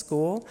 trouble at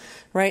school,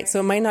 right?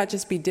 So it might not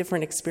just be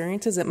different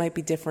experiences, it might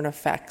be different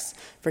effects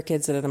for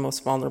kids that are the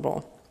most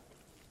vulnerable.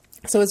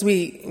 So as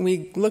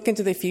we look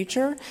into the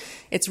future,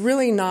 it's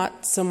really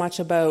not so much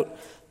about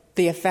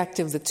the effect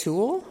of the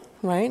tool,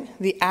 right?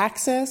 The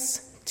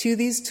access to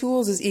these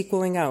tools is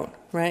equaling out,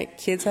 right?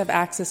 Kids have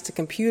access to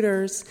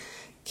computers.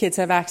 Kids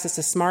have access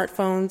to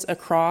smartphones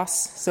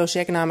across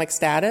socioeconomic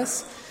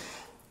status.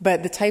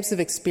 But the types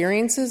of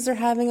experiences they're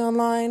having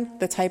online,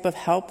 the type of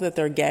help that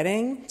they're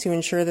getting to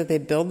ensure that they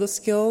build the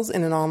skills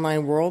in an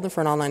online world and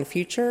for an online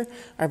future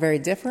are very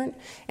different.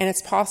 And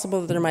it's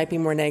possible that there might be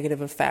more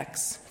negative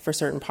effects for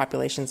certain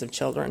populations of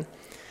children.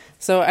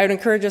 So I would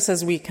encourage us,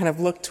 as we kind of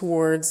look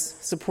towards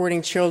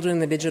supporting children in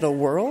the digital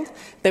world,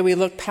 that we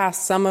look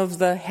past some of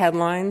the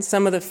headlines,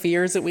 some of the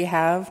fears that we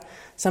have,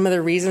 some of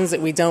the reasons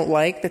that we don't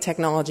like the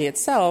technology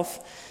itself.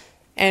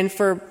 And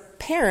for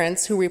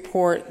parents who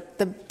report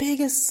the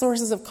biggest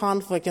sources of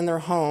conflict in their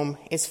home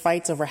is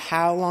fights over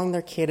how long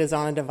their kid is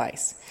on a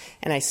device.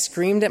 And I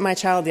screamed at my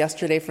child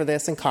yesterday for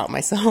this and caught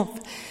myself.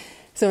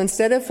 So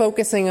instead of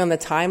focusing on the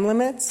time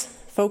limits,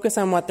 focus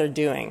on what they're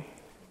doing.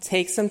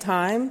 Take some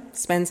time,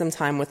 spend some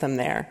time with them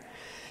there.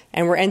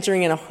 And we're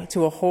entering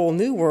into a whole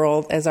new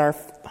world as our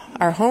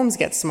homes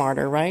get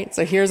smarter, right?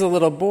 So here's a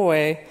little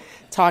boy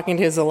talking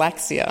to his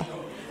Alexia,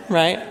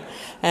 right?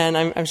 And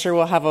I'm sure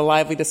we'll have a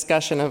lively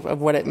discussion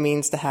of what it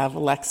means to have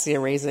Alexia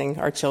raising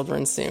our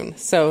children soon.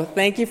 So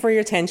thank you for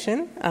your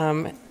attention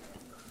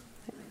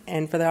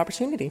and for the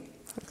opportunity.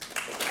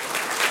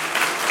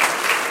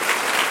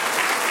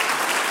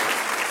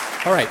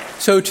 All right.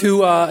 So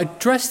to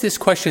address this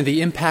question of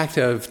the impact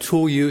of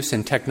tool use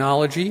and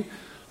technology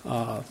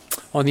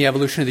on the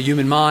evolution of the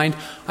human mind,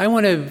 I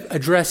want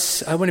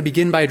to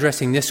begin by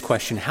addressing this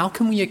question: how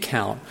can we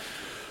account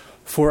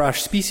for our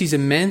species'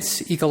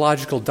 immense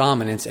ecological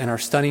dominance and our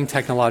stunning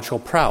technological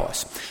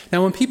prowess?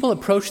 Now, when people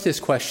approach this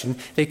question,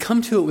 they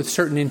come to it with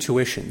certain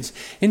intuitions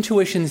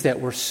that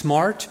we're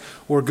smart,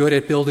 we're good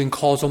at building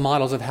causal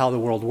models of how the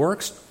world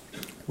works,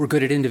 we're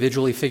good at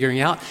individually figuring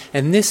out,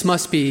 and this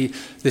must be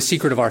the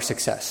secret of our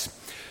success.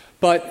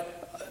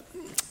 But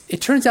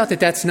it turns out that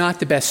that's not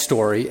the best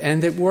story,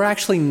 and that we're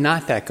actually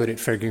not that good at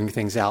figuring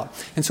things out.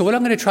 And so what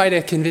I'm going to try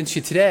to convince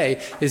you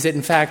today is that,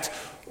 in fact,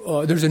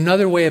 there's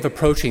another way of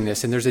approaching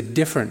this, and there's a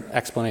different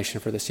explanation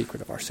for the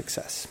secret of our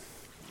success.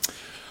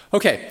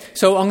 Okay,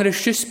 so I'm going to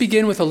just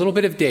begin with a little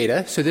bit of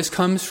data. So this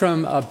comes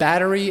from a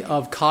battery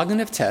of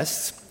cognitive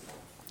tests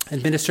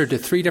administered to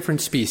 3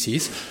 different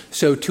species.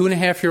 So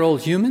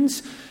 2.5-year-old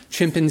humans,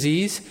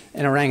 chimpanzees,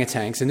 and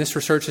orangutans. And this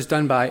research is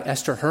done by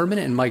Esther Herman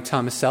and Mike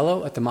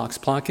Tomasello at the Max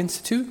Planck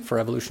Institute for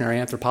Evolutionary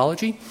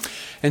Anthropology.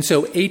 And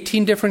so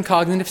 18 different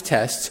cognitive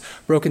tests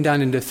broken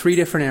down into 3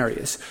 different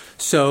areas.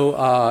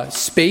 So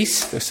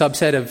space, a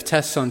subset of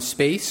tests on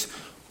space,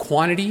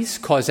 quantities,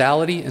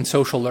 causality, and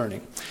social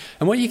learning.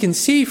 And what you can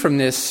see from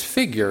this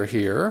figure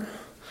here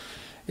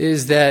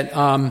is that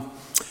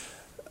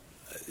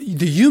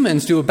the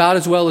humans do about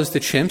as well as the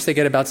chimps. They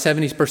get about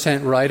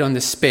 70% right on the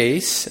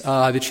space.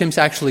 The chimps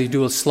actually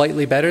do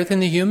slightly better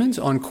than the humans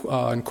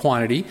on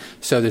quantity.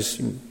 So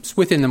it's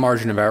within the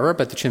margin of error,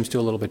 but the chimps do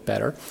a little bit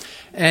better.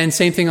 And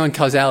same thing on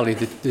causality.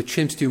 The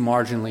chimps do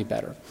marginally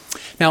better.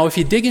 Now, if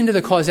you dig into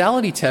the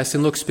causality test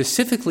and look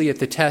specifically at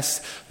the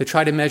tests that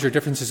try to measure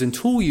differences in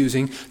tool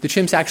using, the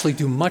chimps actually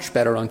do much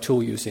better on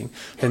tool using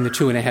than the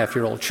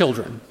 2.5-year-old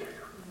children.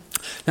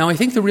 Now, I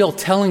think the real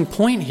telling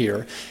point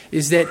here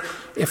is that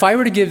if I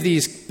were to give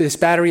this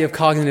battery of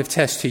cognitive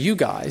tests to you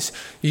guys,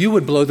 you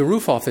would blow the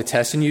roof off the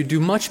test and you'd do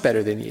much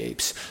better than the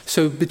apes.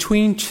 So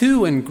between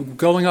 2 and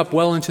going up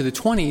well into the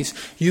 20s,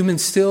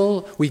 humans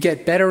we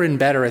get better and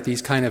better at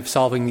these kind of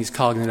solving these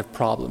cognitive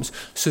problems.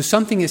 So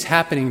something is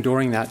happening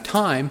during that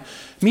time.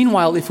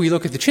 Meanwhile, if we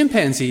look at the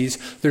chimpanzees,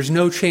 there's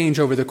no change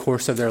over the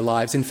course of their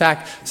lives. In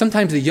fact,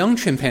 sometimes the young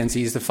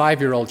chimpanzees, the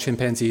 5-year-old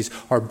chimpanzees,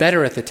 are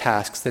better at the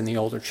tasks than the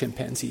older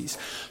chimpanzees.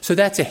 So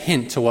that's a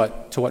hint to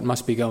what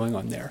must be going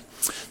on there.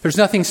 There's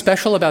nothing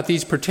special about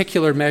these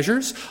particular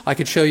measures. I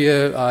could show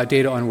you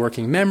data on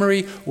working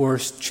memory or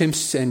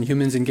chimps and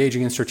humans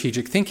engaging in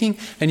strategic thinking,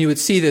 and you would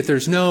see that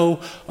there's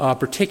no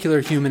particular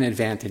human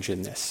advantage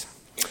in this.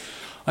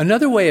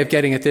 Another way of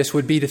getting at this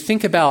would be to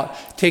think about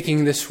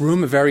taking this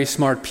room of very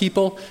smart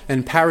people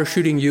and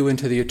parachuting you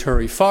into the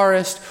Ituri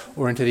forest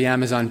or into the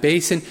Amazon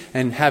basin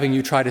and having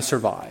you try to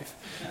survive.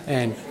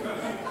 And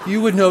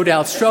you would no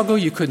doubt struggle.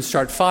 You couldn't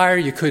start fire.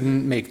 You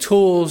couldn't make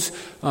tools.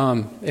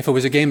 If it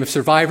was a game of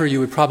Survivor, you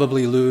would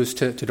probably lose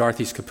to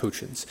Dorothy's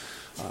capuchins.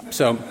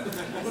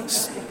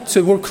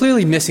 So we're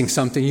clearly missing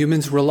something.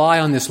 Humans rely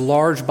on this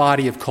large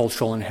body of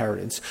cultural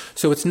inheritance.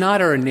 So it's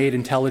not our innate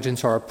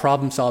intelligence or our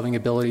problem-solving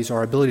abilities or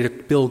our ability to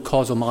build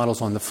causal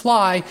models on the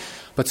fly,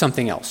 but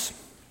something else.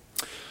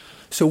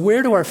 So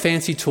where do our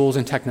fancy tools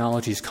and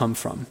technologies come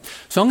from?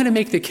 So I'm going to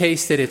make the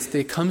case that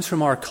it comes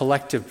from our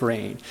collective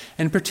brain.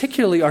 And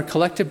particularly our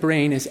collective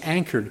brain is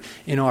anchored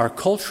in our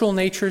cultural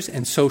natures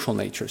and social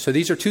natures. So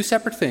these are 2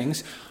 separate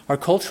things. Our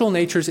cultural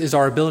natures is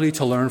our ability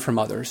to learn from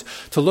others,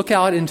 to look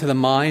out into the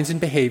minds and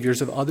behaviors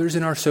of others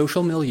in our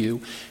social milieu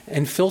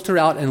and filter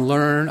out and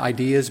learn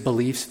ideas,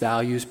 beliefs,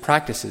 values,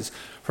 practices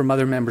from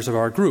other members of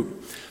our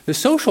group. The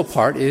social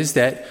part is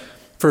that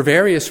for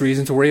various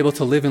reasons, we're able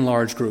to live in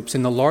large groups.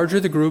 And the larger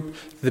the group,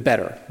 the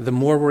better. The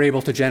more we're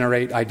able to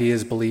generate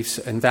ideas, beliefs,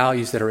 and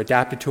values that are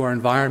adapted to our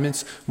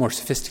environments, more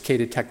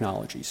sophisticated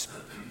technologies.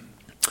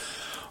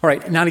 All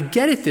right, now to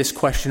get at this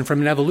question from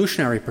an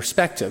evolutionary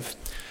perspective,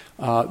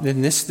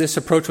 then this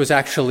approach was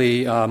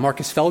actually,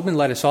 Marcus Feldman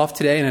led us off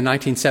today, and in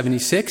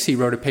 1976 he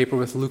wrote a paper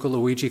with Luca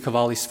Luigi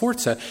Cavalli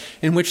Sforza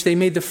in which they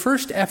made the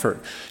first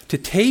effort to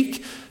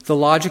take the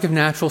logic of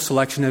natural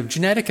selection of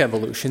genetic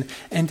evolution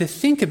and to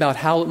think about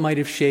how it might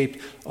have shaped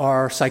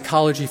our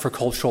psychology for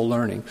cultural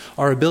learning,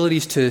 our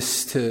abilities to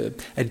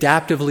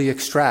adaptively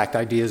extract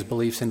ideas,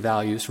 beliefs, and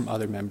values from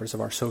other members of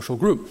our social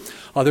group.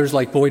 Others,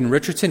 like Boyd and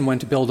Richardson,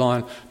 went to build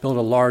a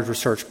large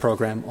research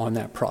program on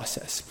that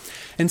process.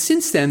 And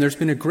since then, there's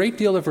been a great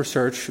deal of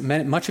research,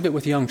 much of it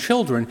with young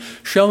children,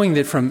 showing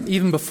that from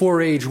even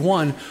before age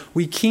 1,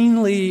 we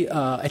keenly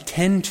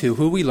attend to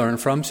who we learn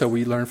from. So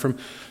we learn from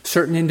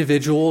certain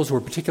individuals. We're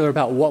particular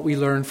about what we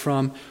learn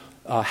from,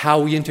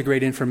 how we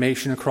integrate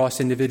information across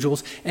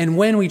individuals, and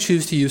when we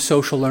choose to use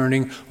social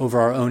learning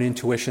over our own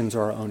intuitions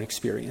or our own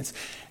experience.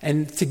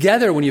 And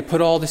together, when you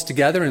put all this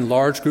together in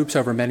large groups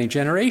over many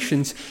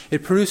generations,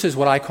 it produces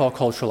what I call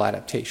cultural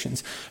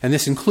adaptations. And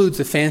this includes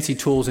the fancy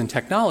tools and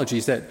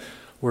technologies that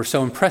we're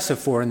so impressive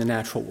for in the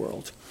natural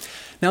world.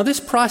 Now,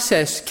 this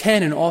process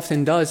can and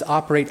often does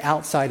operate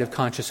outside of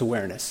conscious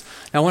awareness.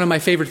 Now, one of my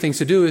favorite things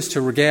to do is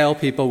to regale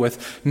people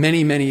with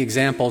many, many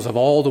examples of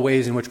all the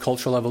ways in which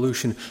cultural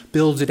evolution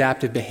builds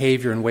adaptive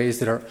behavior in ways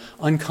that are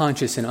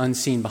unconscious and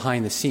unseen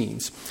behind the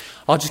scenes.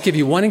 I'll just give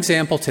you one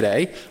example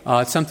today.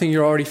 It's something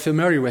you're already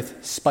familiar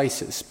with,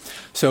 spices.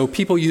 So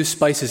people use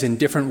spices in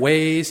different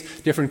ways.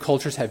 Different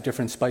cultures have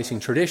different spicing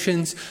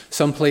traditions.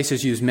 Some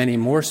places use many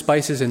more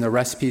spices in their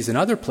recipes than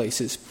other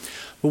places.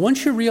 But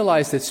once you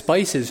realize that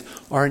spices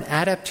are an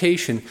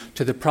adaptation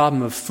to the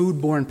problem of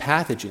foodborne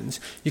pathogens,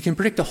 you can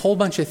predict a whole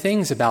bunch of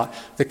things about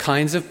the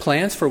kinds of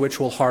plants for which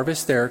we'll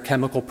harvest their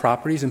chemical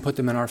properties and put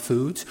them in our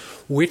foods,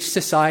 which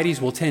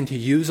societies will tend to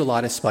use a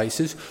lot of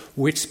spices,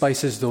 which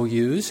spices they'll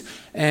use,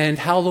 and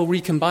how they'll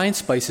recombine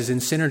spices in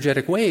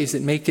synergetic ways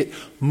that make it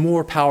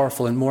more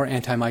powerful and more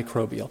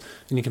antimicrobial.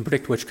 And you can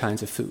predict which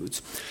kinds of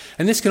foods.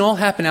 And this can all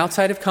happen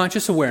outside of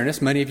conscious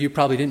awareness. Many of you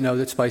probably didn't know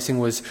that spicing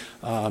was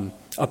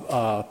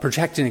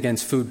protection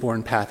against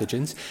foodborne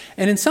pathogens.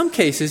 And in some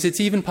cases, it's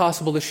even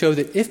possible to show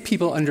that if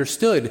people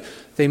understood,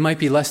 they might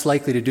be less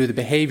likely to do the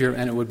behavior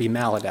and it would be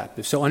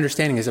maladaptive. So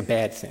understanding is a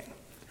bad thing.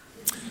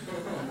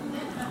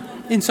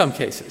 In some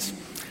cases.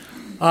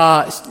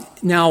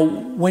 Now,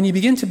 when you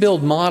begin to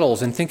build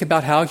models and think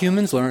about how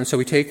humans learn, so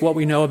we take what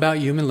we know about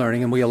human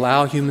learning and we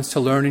allow humans to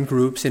learn in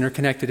groups,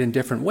 interconnected in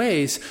different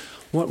ways,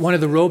 one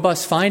of the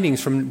robust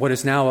findings from what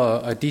is now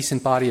a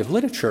decent body of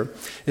literature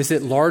is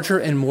that larger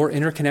and more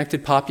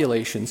interconnected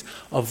populations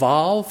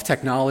evolve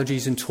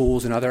technologies and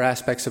tools and other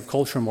aspects of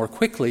culture more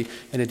quickly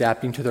in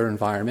adapting to their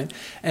environment,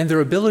 and their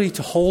ability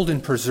to hold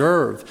and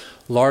preserve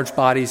large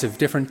bodies of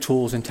different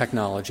tools and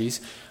technologies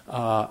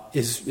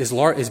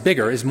is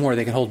bigger, is more.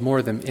 They can hold more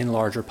of them in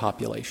larger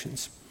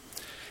populations.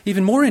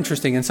 Even more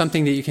interesting, and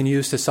something that you can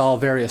use to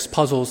solve various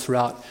puzzles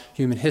throughout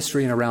human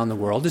history and around the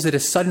world, is that a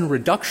sudden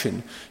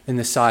reduction in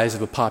the size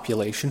of a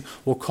population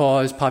will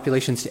cause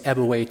populations to ebb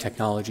away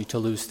technology, to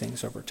lose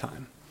things over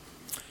time.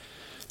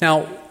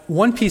 Now,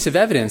 one piece of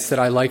evidence that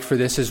I like for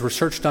this is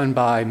research done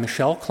by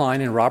Michelle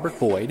Klein and Robert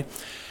Boyd.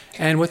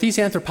 And what these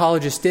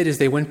anthropologists did is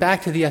they went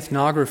back to the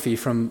ethnography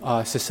from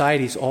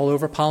societies all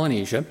over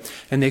Polynesia,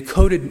 and they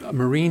coded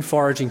marine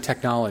foraging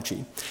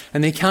technology.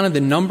 And they counted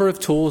the number of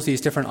tools these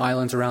different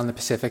islands around the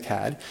Pacific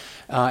had,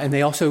 and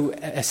they also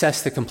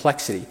assessed the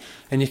complexity.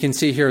 And you can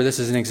see here, this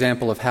is an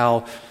example of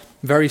how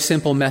very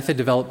simple method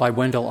developed by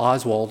Wendell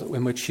Oswald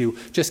in which you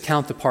just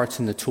count the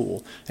parts in the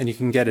tool, and you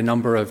can get a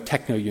number of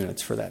techno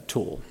units for that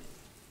tool.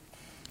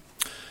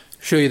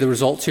 Show you the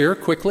results here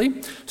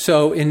quickly.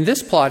 So in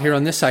this plot here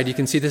on this side, you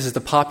can see this is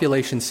the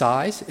population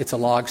size. It's a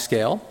log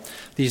scale.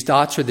 These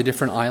dots are the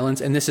different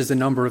islands, and this is the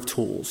number of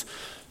tools.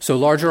 So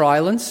larger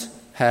islands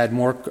had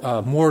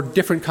more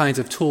different kinds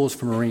of tools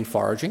for marine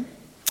foraging.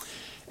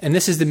 And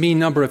this is the mean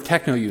number of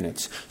techno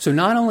units. So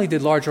not only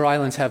did larger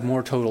islands have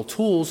more total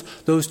tools,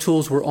 those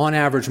tools were on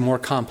average more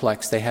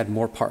complex. They had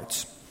more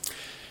parts.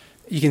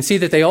 You can see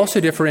that they also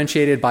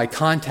differentiated by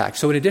contact.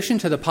 So in addition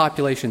to the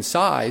population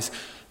size,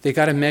 they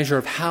got a measure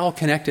of how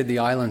connected the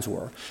islands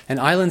were.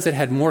 And islands that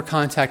had more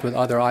contact with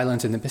other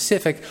islands in the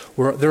Pacific,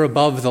 they're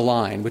above the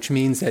line, which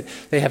means that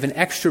they have an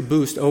extra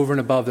boost over and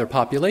above their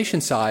population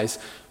size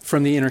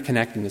from the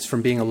interconnectedness,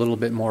 from being a little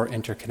bit more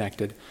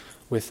interconnected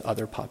with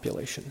other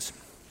populations.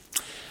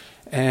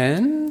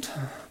 And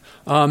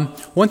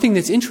one thing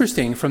that's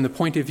interesting from the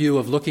point of view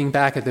of looking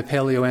back at the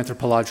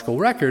paleoanthropological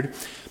record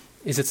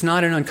is it's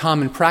not an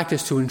uncommon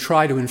practice to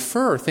try to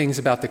infer things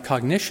about the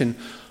cognition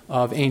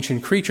of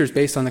ancient creatures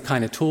based on the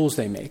kind of tools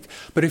they make.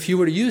 But if you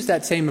were to use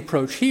that same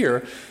approach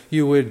here,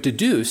 you would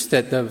deduce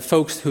that the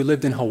folks who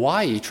lived in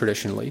Hawaii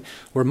traditionally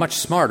were much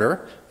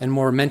smarter and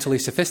more mentally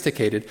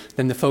sophisticated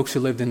than the folks who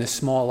lived in this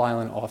small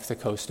island off the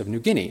coast of New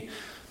Guinea.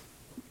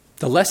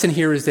 The lesson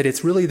here is that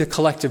it's really the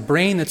collective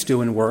brain that's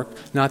doing work,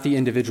 not the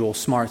individual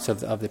smarts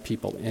of the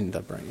people in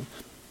the brain.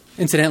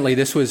 Incidentally,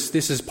 this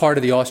is part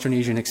of the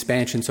Austronesian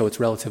expansion, so it's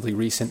relatively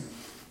recent.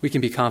 We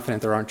can be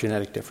confident there aren't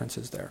genetic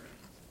differences there.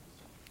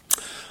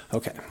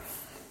 Okay.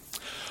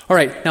 All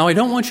right, now I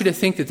don't want you to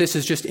think that this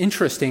is just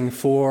interesting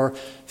for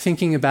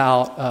thinking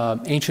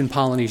about ancient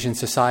Polynesian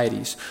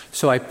societies.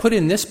 So I put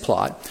in this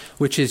plot,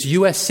 which is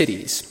U.S.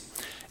 cities,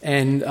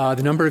 and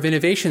the number of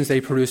innovations they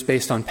produce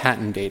based on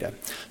patent data.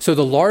 So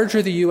the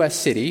larger the U.S.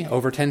 city,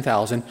 over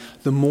 10,000,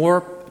 the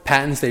more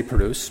patents they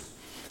produce.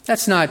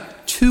 That's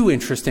not too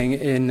interesting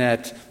in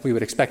that we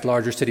would expect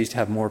larger cities to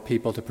have more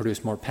people to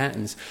produce more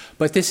patents.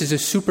 But this is a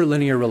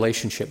superlinear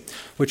relationship,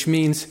 which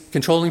means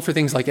controlling for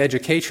things like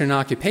education and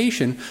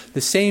occupation,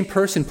 the same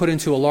person put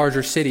into a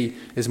larger city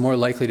is more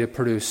likely to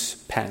produce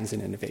patents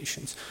and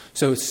innovations.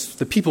 So it's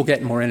the people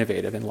get more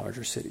innovative in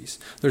larger cities.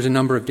 There's a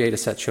number of data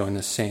sets showing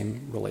the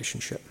same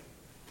relationship.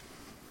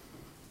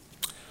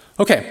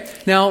 Okay,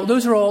 now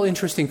those are all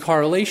interesting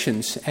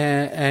correlations,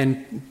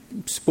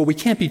 but we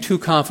can't be too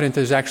confident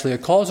there's actually a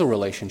causal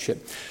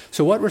relationship.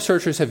 So what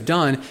researchers have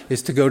done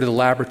is to go to the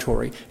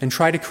laboratory and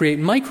try to create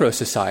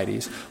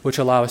micro-societies which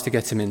allow us to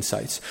get some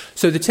insights.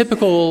 So the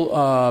typical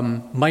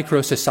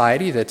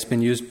micro-society that's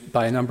been used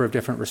by a number of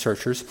different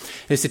researchers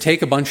is to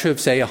take a bunch of,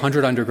 say,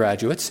 100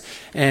 undergraduates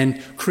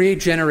and create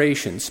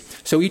generations.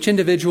 So each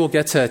individual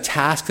gets a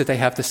task that they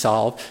have to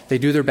solve. They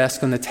do their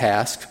best on the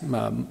task.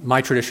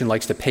 My tradition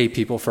likes to pay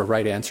people for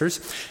right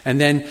answers.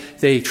 And then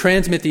they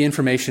transmit the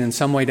information in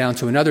some way down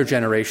to another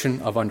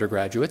generation of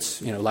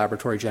undergraduates,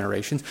 laboratory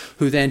generations,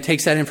 who then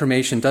takes that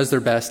information, does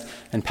their best,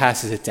 and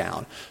passes it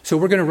down. So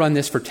we're going to run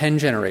this for 10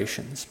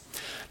 generations.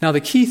 Now, the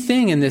key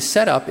thing in this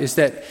setup is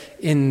that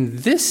in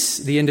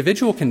the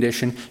individual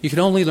condition, you can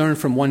only learn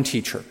from one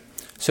teacher,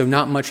 so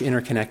not much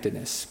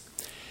interconnectedness.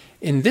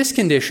 In this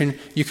condition,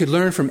 you could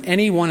learn from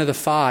any one of the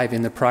 5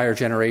 in the prior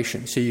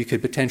generation, so you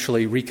could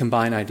potentially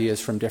recombine ideas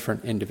from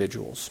different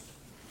individuals.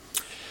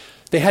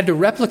 They had to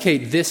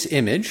replicate this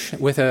image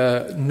with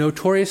a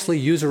notoriously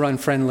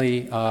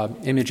user-unfriendly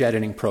image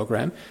editing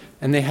program,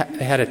 and they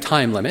had a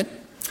time limit.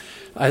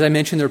 As I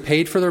mentioned, they're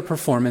paid for their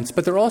performance,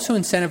 but they're also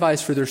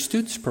incentivized for their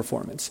students'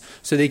 performance.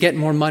 So they get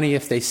more money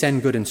if they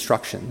send good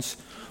instructions,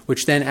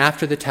 which then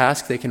after the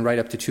task they can write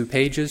up to 2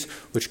 pages,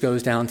 which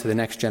goes down to the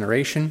next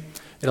generation.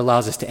 It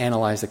allows us to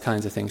analyze the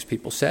kinds of things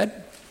people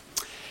said.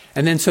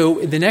 And then so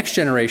the next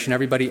generation,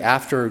 everybody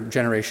after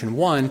generation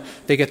 1,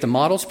 they get the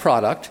model's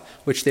product,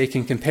 which they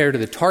can compare to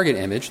the target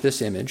image,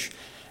 this image,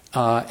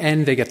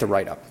 and they get the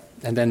write-up.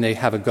 And then they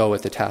have a go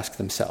at the task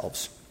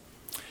themselves.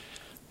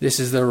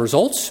 This is the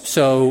results.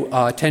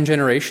 So 10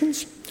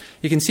 generations.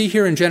 You can see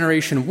here in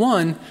generation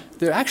 1,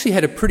 they actually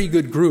had a pretty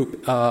good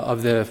group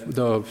of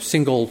the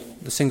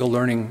single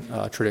learning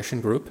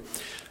tradition group.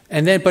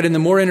 But in the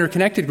more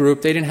interconnected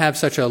group, they didn't have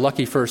such a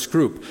lucky first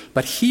group.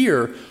 But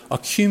here, a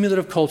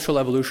cumulative cultural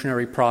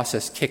evolutionary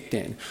process kicked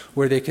in,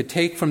 where they could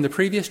take from the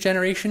previous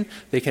generation,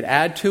 they could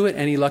add to it,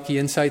 any lucky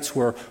insights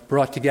were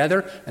brought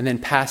together, and then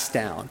passed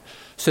down.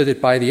 So that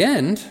by the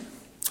end,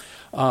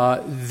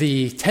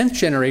 the 10th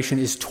generation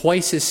is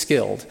twice as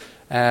skilled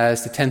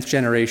as the 10th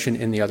generation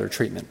in the other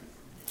treatment.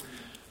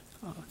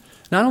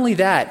 Not only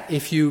that,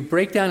 if you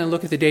break down and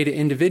look at the data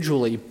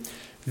individually,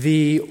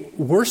 the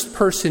worst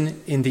person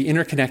in the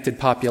interconnected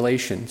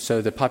population,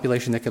 so the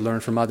population that could learn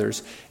from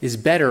others, is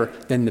better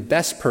than the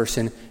best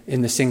person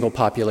in the single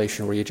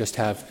population where you just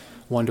have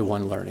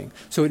one-to-one learning.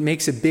 So it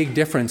makes a big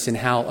difference in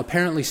how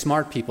apparently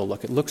smart people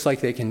look. It looks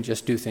like they can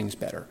just do things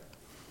better.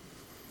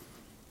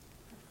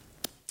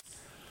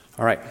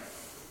 All right.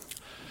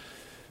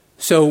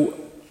 So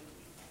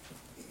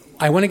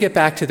I want to get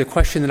back to the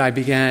question that I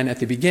began at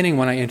the beginning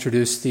when I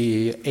introduced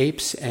the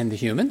apes and the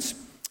humans.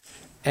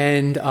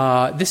 And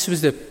this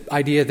was the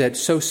idea that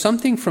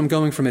something from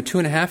going from a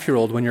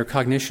 2.5-year-old when your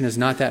cognition is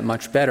not that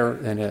much better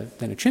than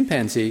a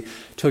chimpanzee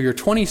till you're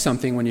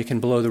 20-something when you can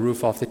blow the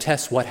roof off the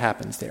test, what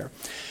happens there?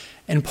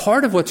 And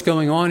part of what's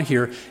going on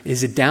here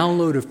is a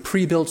download of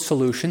pre-built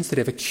solutions that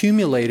have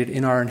accumulated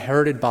in our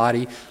inherited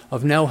body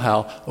of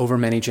know-how over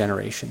many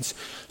generations.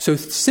 So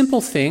simple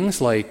things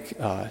like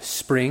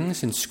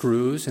springs and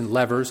screws and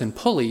levers and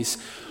pulleys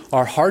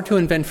are hard to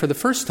invent for the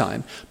first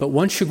time, but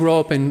once you grow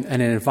up in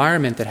an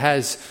environment that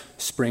has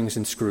springs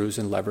and screws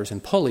and levers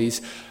and pulleys,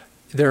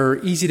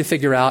 they're easy to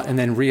figure out and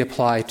then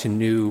reapply to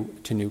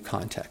new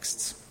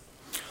contexts.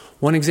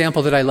 One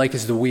example that I like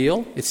is the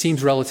wheel. It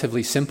seems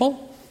relatively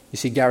simple. You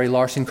see Gary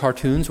Larson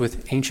cartoons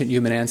with ancient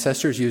human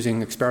ancestors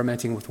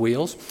experimenting with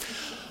wheels.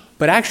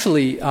 But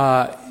actually,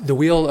 the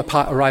wheel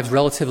arrives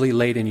relatively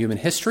late in human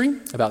history,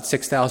 about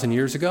 6,000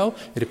 years ago.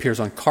 It appears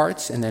on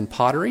carts and then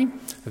pottery.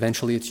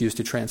 Eventually, it's used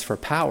to transfer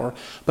power,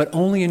 but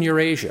only in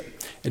Eurasia.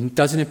 It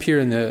doesn't appear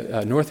in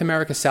the North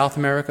America, South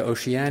America,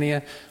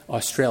 Oceania,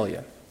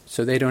 Australia.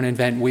 So they don't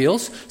invent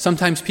wheels.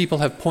 Sometimes people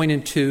have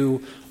pointed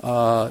to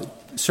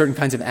certain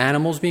kinds of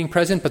animals being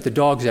present, but the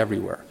dog's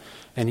everywhere.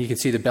 And you can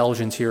see the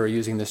Belgians here are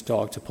using this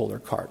dog to pull their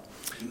cart.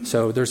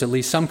 So there's at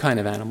least some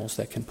kind of animals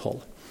that can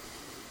pull.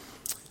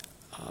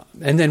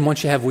 And then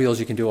once you have wheels,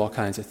 you can do all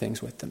kinds of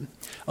things with them.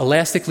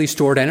 Elastically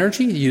stored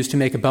energy, used to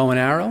make a bow and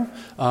arrow,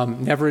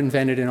 never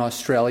invented in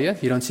Australia.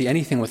 You don't see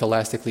anything with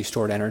elastically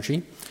stored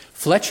energy.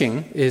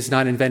 Fletching is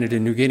not invented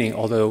in New Guinea,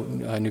 although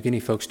New Guinea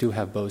folks do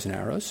have bows and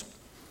arrows.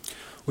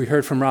 We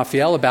heard from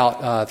Rafael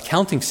about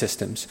counting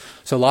systems.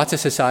 So lots of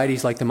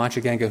societies like the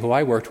Machaganga who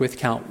I worked with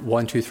count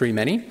 1, 2, 3,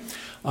 many.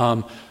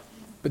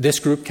 But this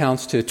group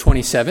counts to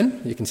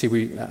 27. You can see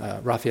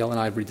Rafael and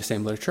I read the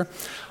same literature.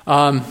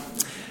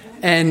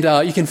 And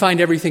you can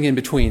find everything in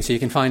between. So you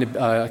can find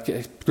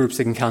groups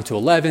that can count to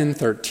 11,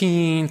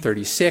 13,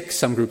 36.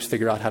 Some groups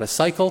figure out how to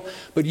cycle.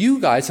 But you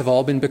guys have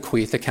all been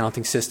bequeathed a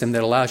counting system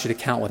that allows you to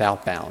count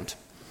without bound.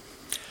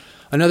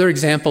 Another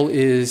example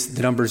is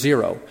the number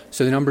 0.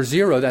 So the number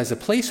 0, as a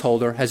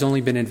placeholder, has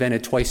only been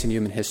invented twice in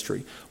human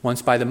history.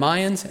 Once by the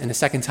Mayans, and a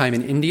second time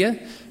in India.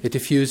 It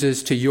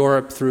diffuses to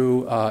Europe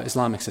through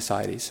Islamic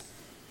societies.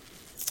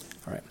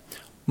 All right.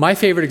 My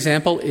favorite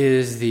example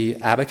is the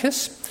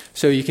abacus.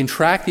 So you can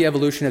track the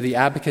evolution of the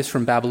abacus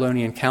from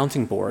Babylonian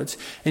counting boards,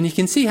 and you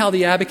can see how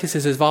the abacus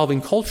is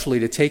evolving culturally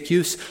to take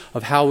use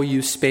of how we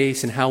use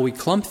space and how we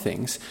clump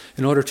things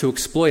in order to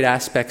exploit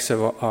aspects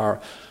of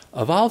our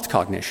evolved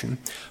cognition.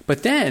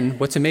 But then,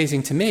 what's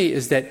amazing to me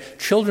is that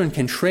children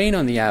can train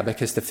on the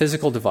abacus, the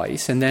physical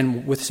device, and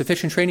then with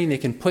sufficient training they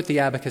can put the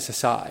abacus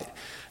aside.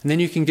 And then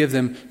you can give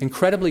them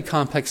incredibly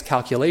complex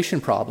calculation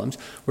problems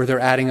where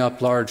they're adding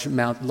up large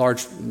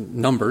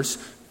numbers,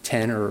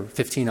 10 or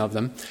 15 of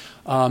them,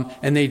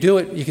 and they do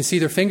it, you can see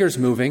their fingers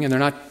moving, and they're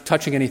not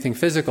touching anything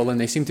physical, and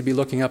they seem to be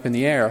looking up in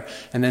the air,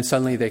 and then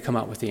suddenly they come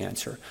out with the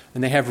answer.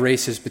 And they have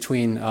races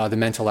between the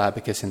mental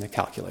abacus and the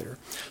calculator.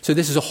 So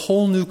this is a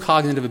whole new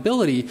cognitive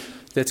ability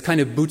that's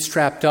kind of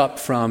bootstrapped up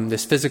from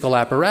this physical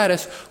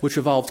apparatus, which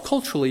evolved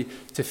culturally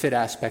to fit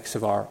aspects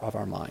of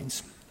our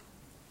minds.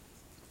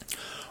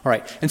 All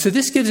right, and so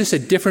this gives us a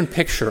different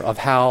picture of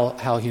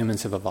how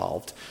humans have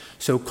evolved.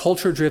 So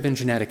culture-driven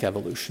genetic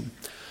evolution.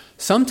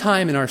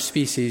 Sometime in our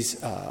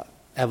species'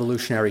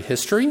 evolutionary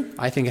history,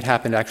 I think it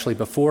happened actually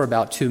before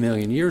about 2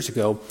 million years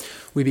ago,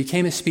 we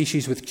became a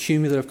species with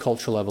cumulative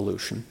cultural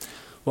evolution.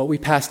 What we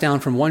passed down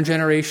from one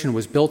generation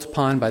was built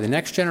upon by the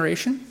next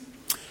generation.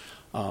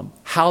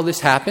 How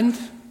this happened,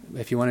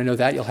 if you want to know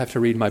that, you'll have to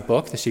read my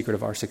book, The Secret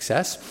of Our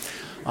Success.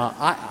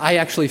 I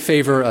actually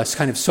favor a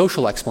kind of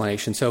social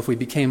explanation. So if we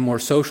became more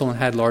social and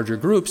had larger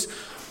groups,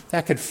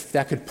 that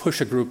could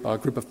push a group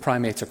of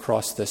primates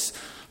across this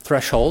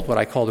threshold, what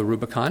I call the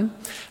Rubicon,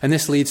 and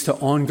this leads to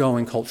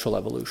ongoing cultural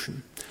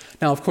evolution.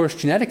 Now, of course,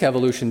 genetic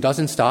evolution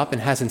doesn't stop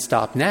and hasn't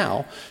stopped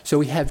now, so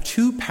we have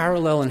two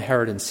parallel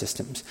inheritance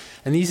systems,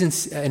 and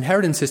these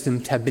inheritance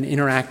systems have been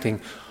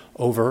interacting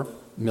over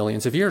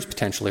millions of years,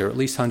 potentially, or at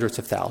least hundreds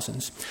of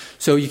thousands.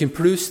 So you can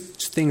produce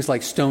things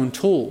like stone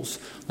tools,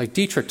 like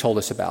Dietrich told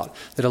us about,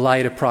 that allow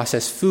you to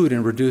process food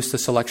and reduce the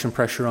selection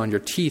pressure on your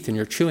teeth and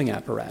your chewing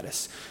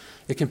apparatus.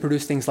 It can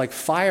produce things like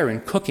fire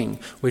and cooking,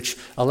 which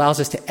allows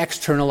us to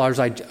externalize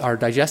our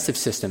digestive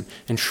system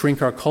and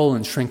shrink our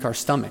colon, shrink our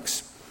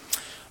stomachs.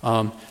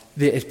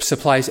 It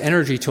supplies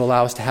energy to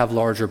allow us to have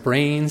larger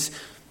brains.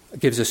 It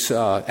gives us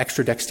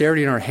extra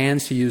dexterity in our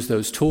hands to use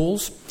those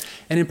tools.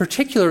 And in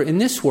particular, in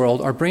this world,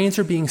 our brains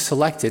are being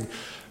selected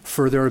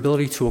for their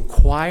ability to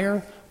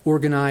acquire,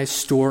 organize,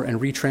 store,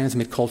 and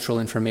retransmit cultural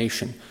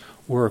information.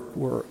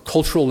 We're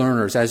cultural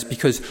learners,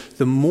 because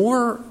the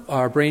more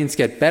our brains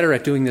get better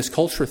at doing this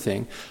culture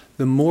thing,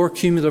 the more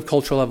cumulative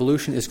cultural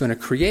evolution is going to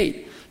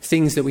create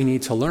things that we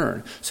need to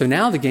learn. So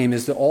now the game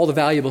is that all the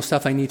valuable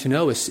stuff I need to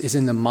know is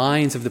in the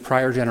minds of the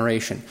prior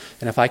generation.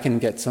 And if I can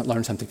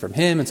learn something from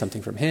him and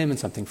something from him and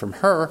something from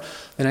her,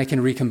 then I can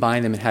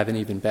recombine them and have an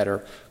even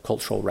better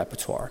cultural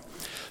repertoire.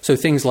 So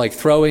things like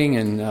throwing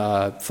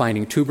and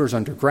finding tubers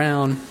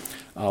underground,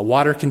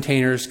 water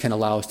containers can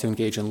allow us to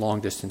engage in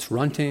long-distance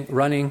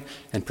running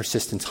and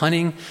persistence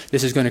hunting.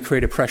 This is going to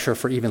create a pressure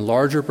for even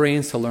larger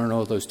brains to learn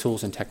all those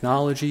tools and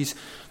technologies,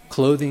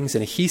 clothings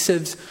and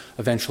adhesives,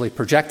 eventually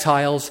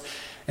projectiles.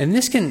 And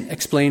this can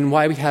explain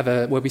why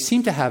we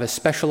seem to have a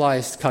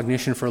specialized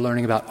cognition for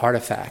learning about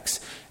artifacts.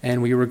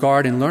 And we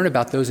regard and learn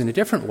about those in a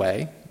different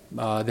way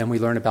than we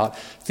learn about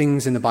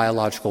things in the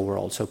biological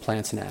world, so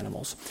plants and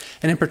animals.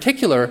 And in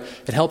particular,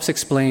 it helps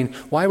explain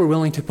why we're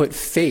willing to put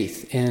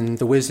faith in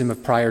the wisdom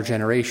of prior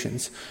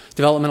generations.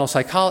 Developmental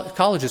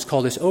psychologists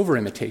call this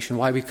over-imitation,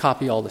 why we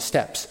copy all the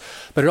steps.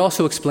 But it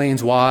also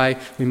explains why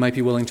we might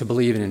be willing to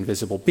believe in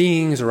invisible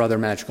beings or other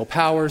magical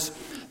powers.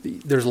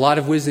 There's a lot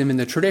of wisdom in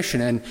the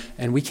tradition,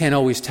 and we can't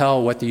always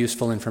tell what the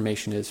useful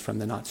information is from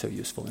the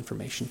not-so-useful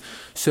information.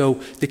 So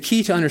the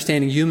key to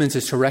understanding humans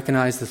is to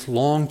recognize this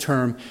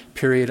long-term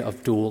period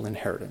of dual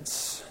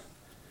inheritance.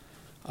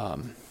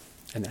 And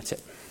that's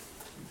it.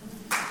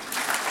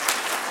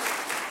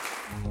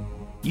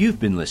 You've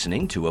been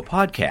listening to a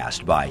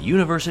podcast by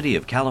University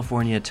of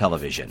California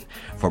Television.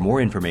 For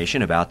more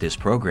information about this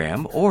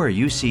program or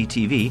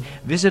UCTV,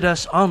 visit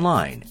us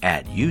online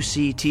at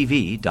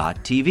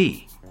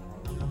uctv.tv.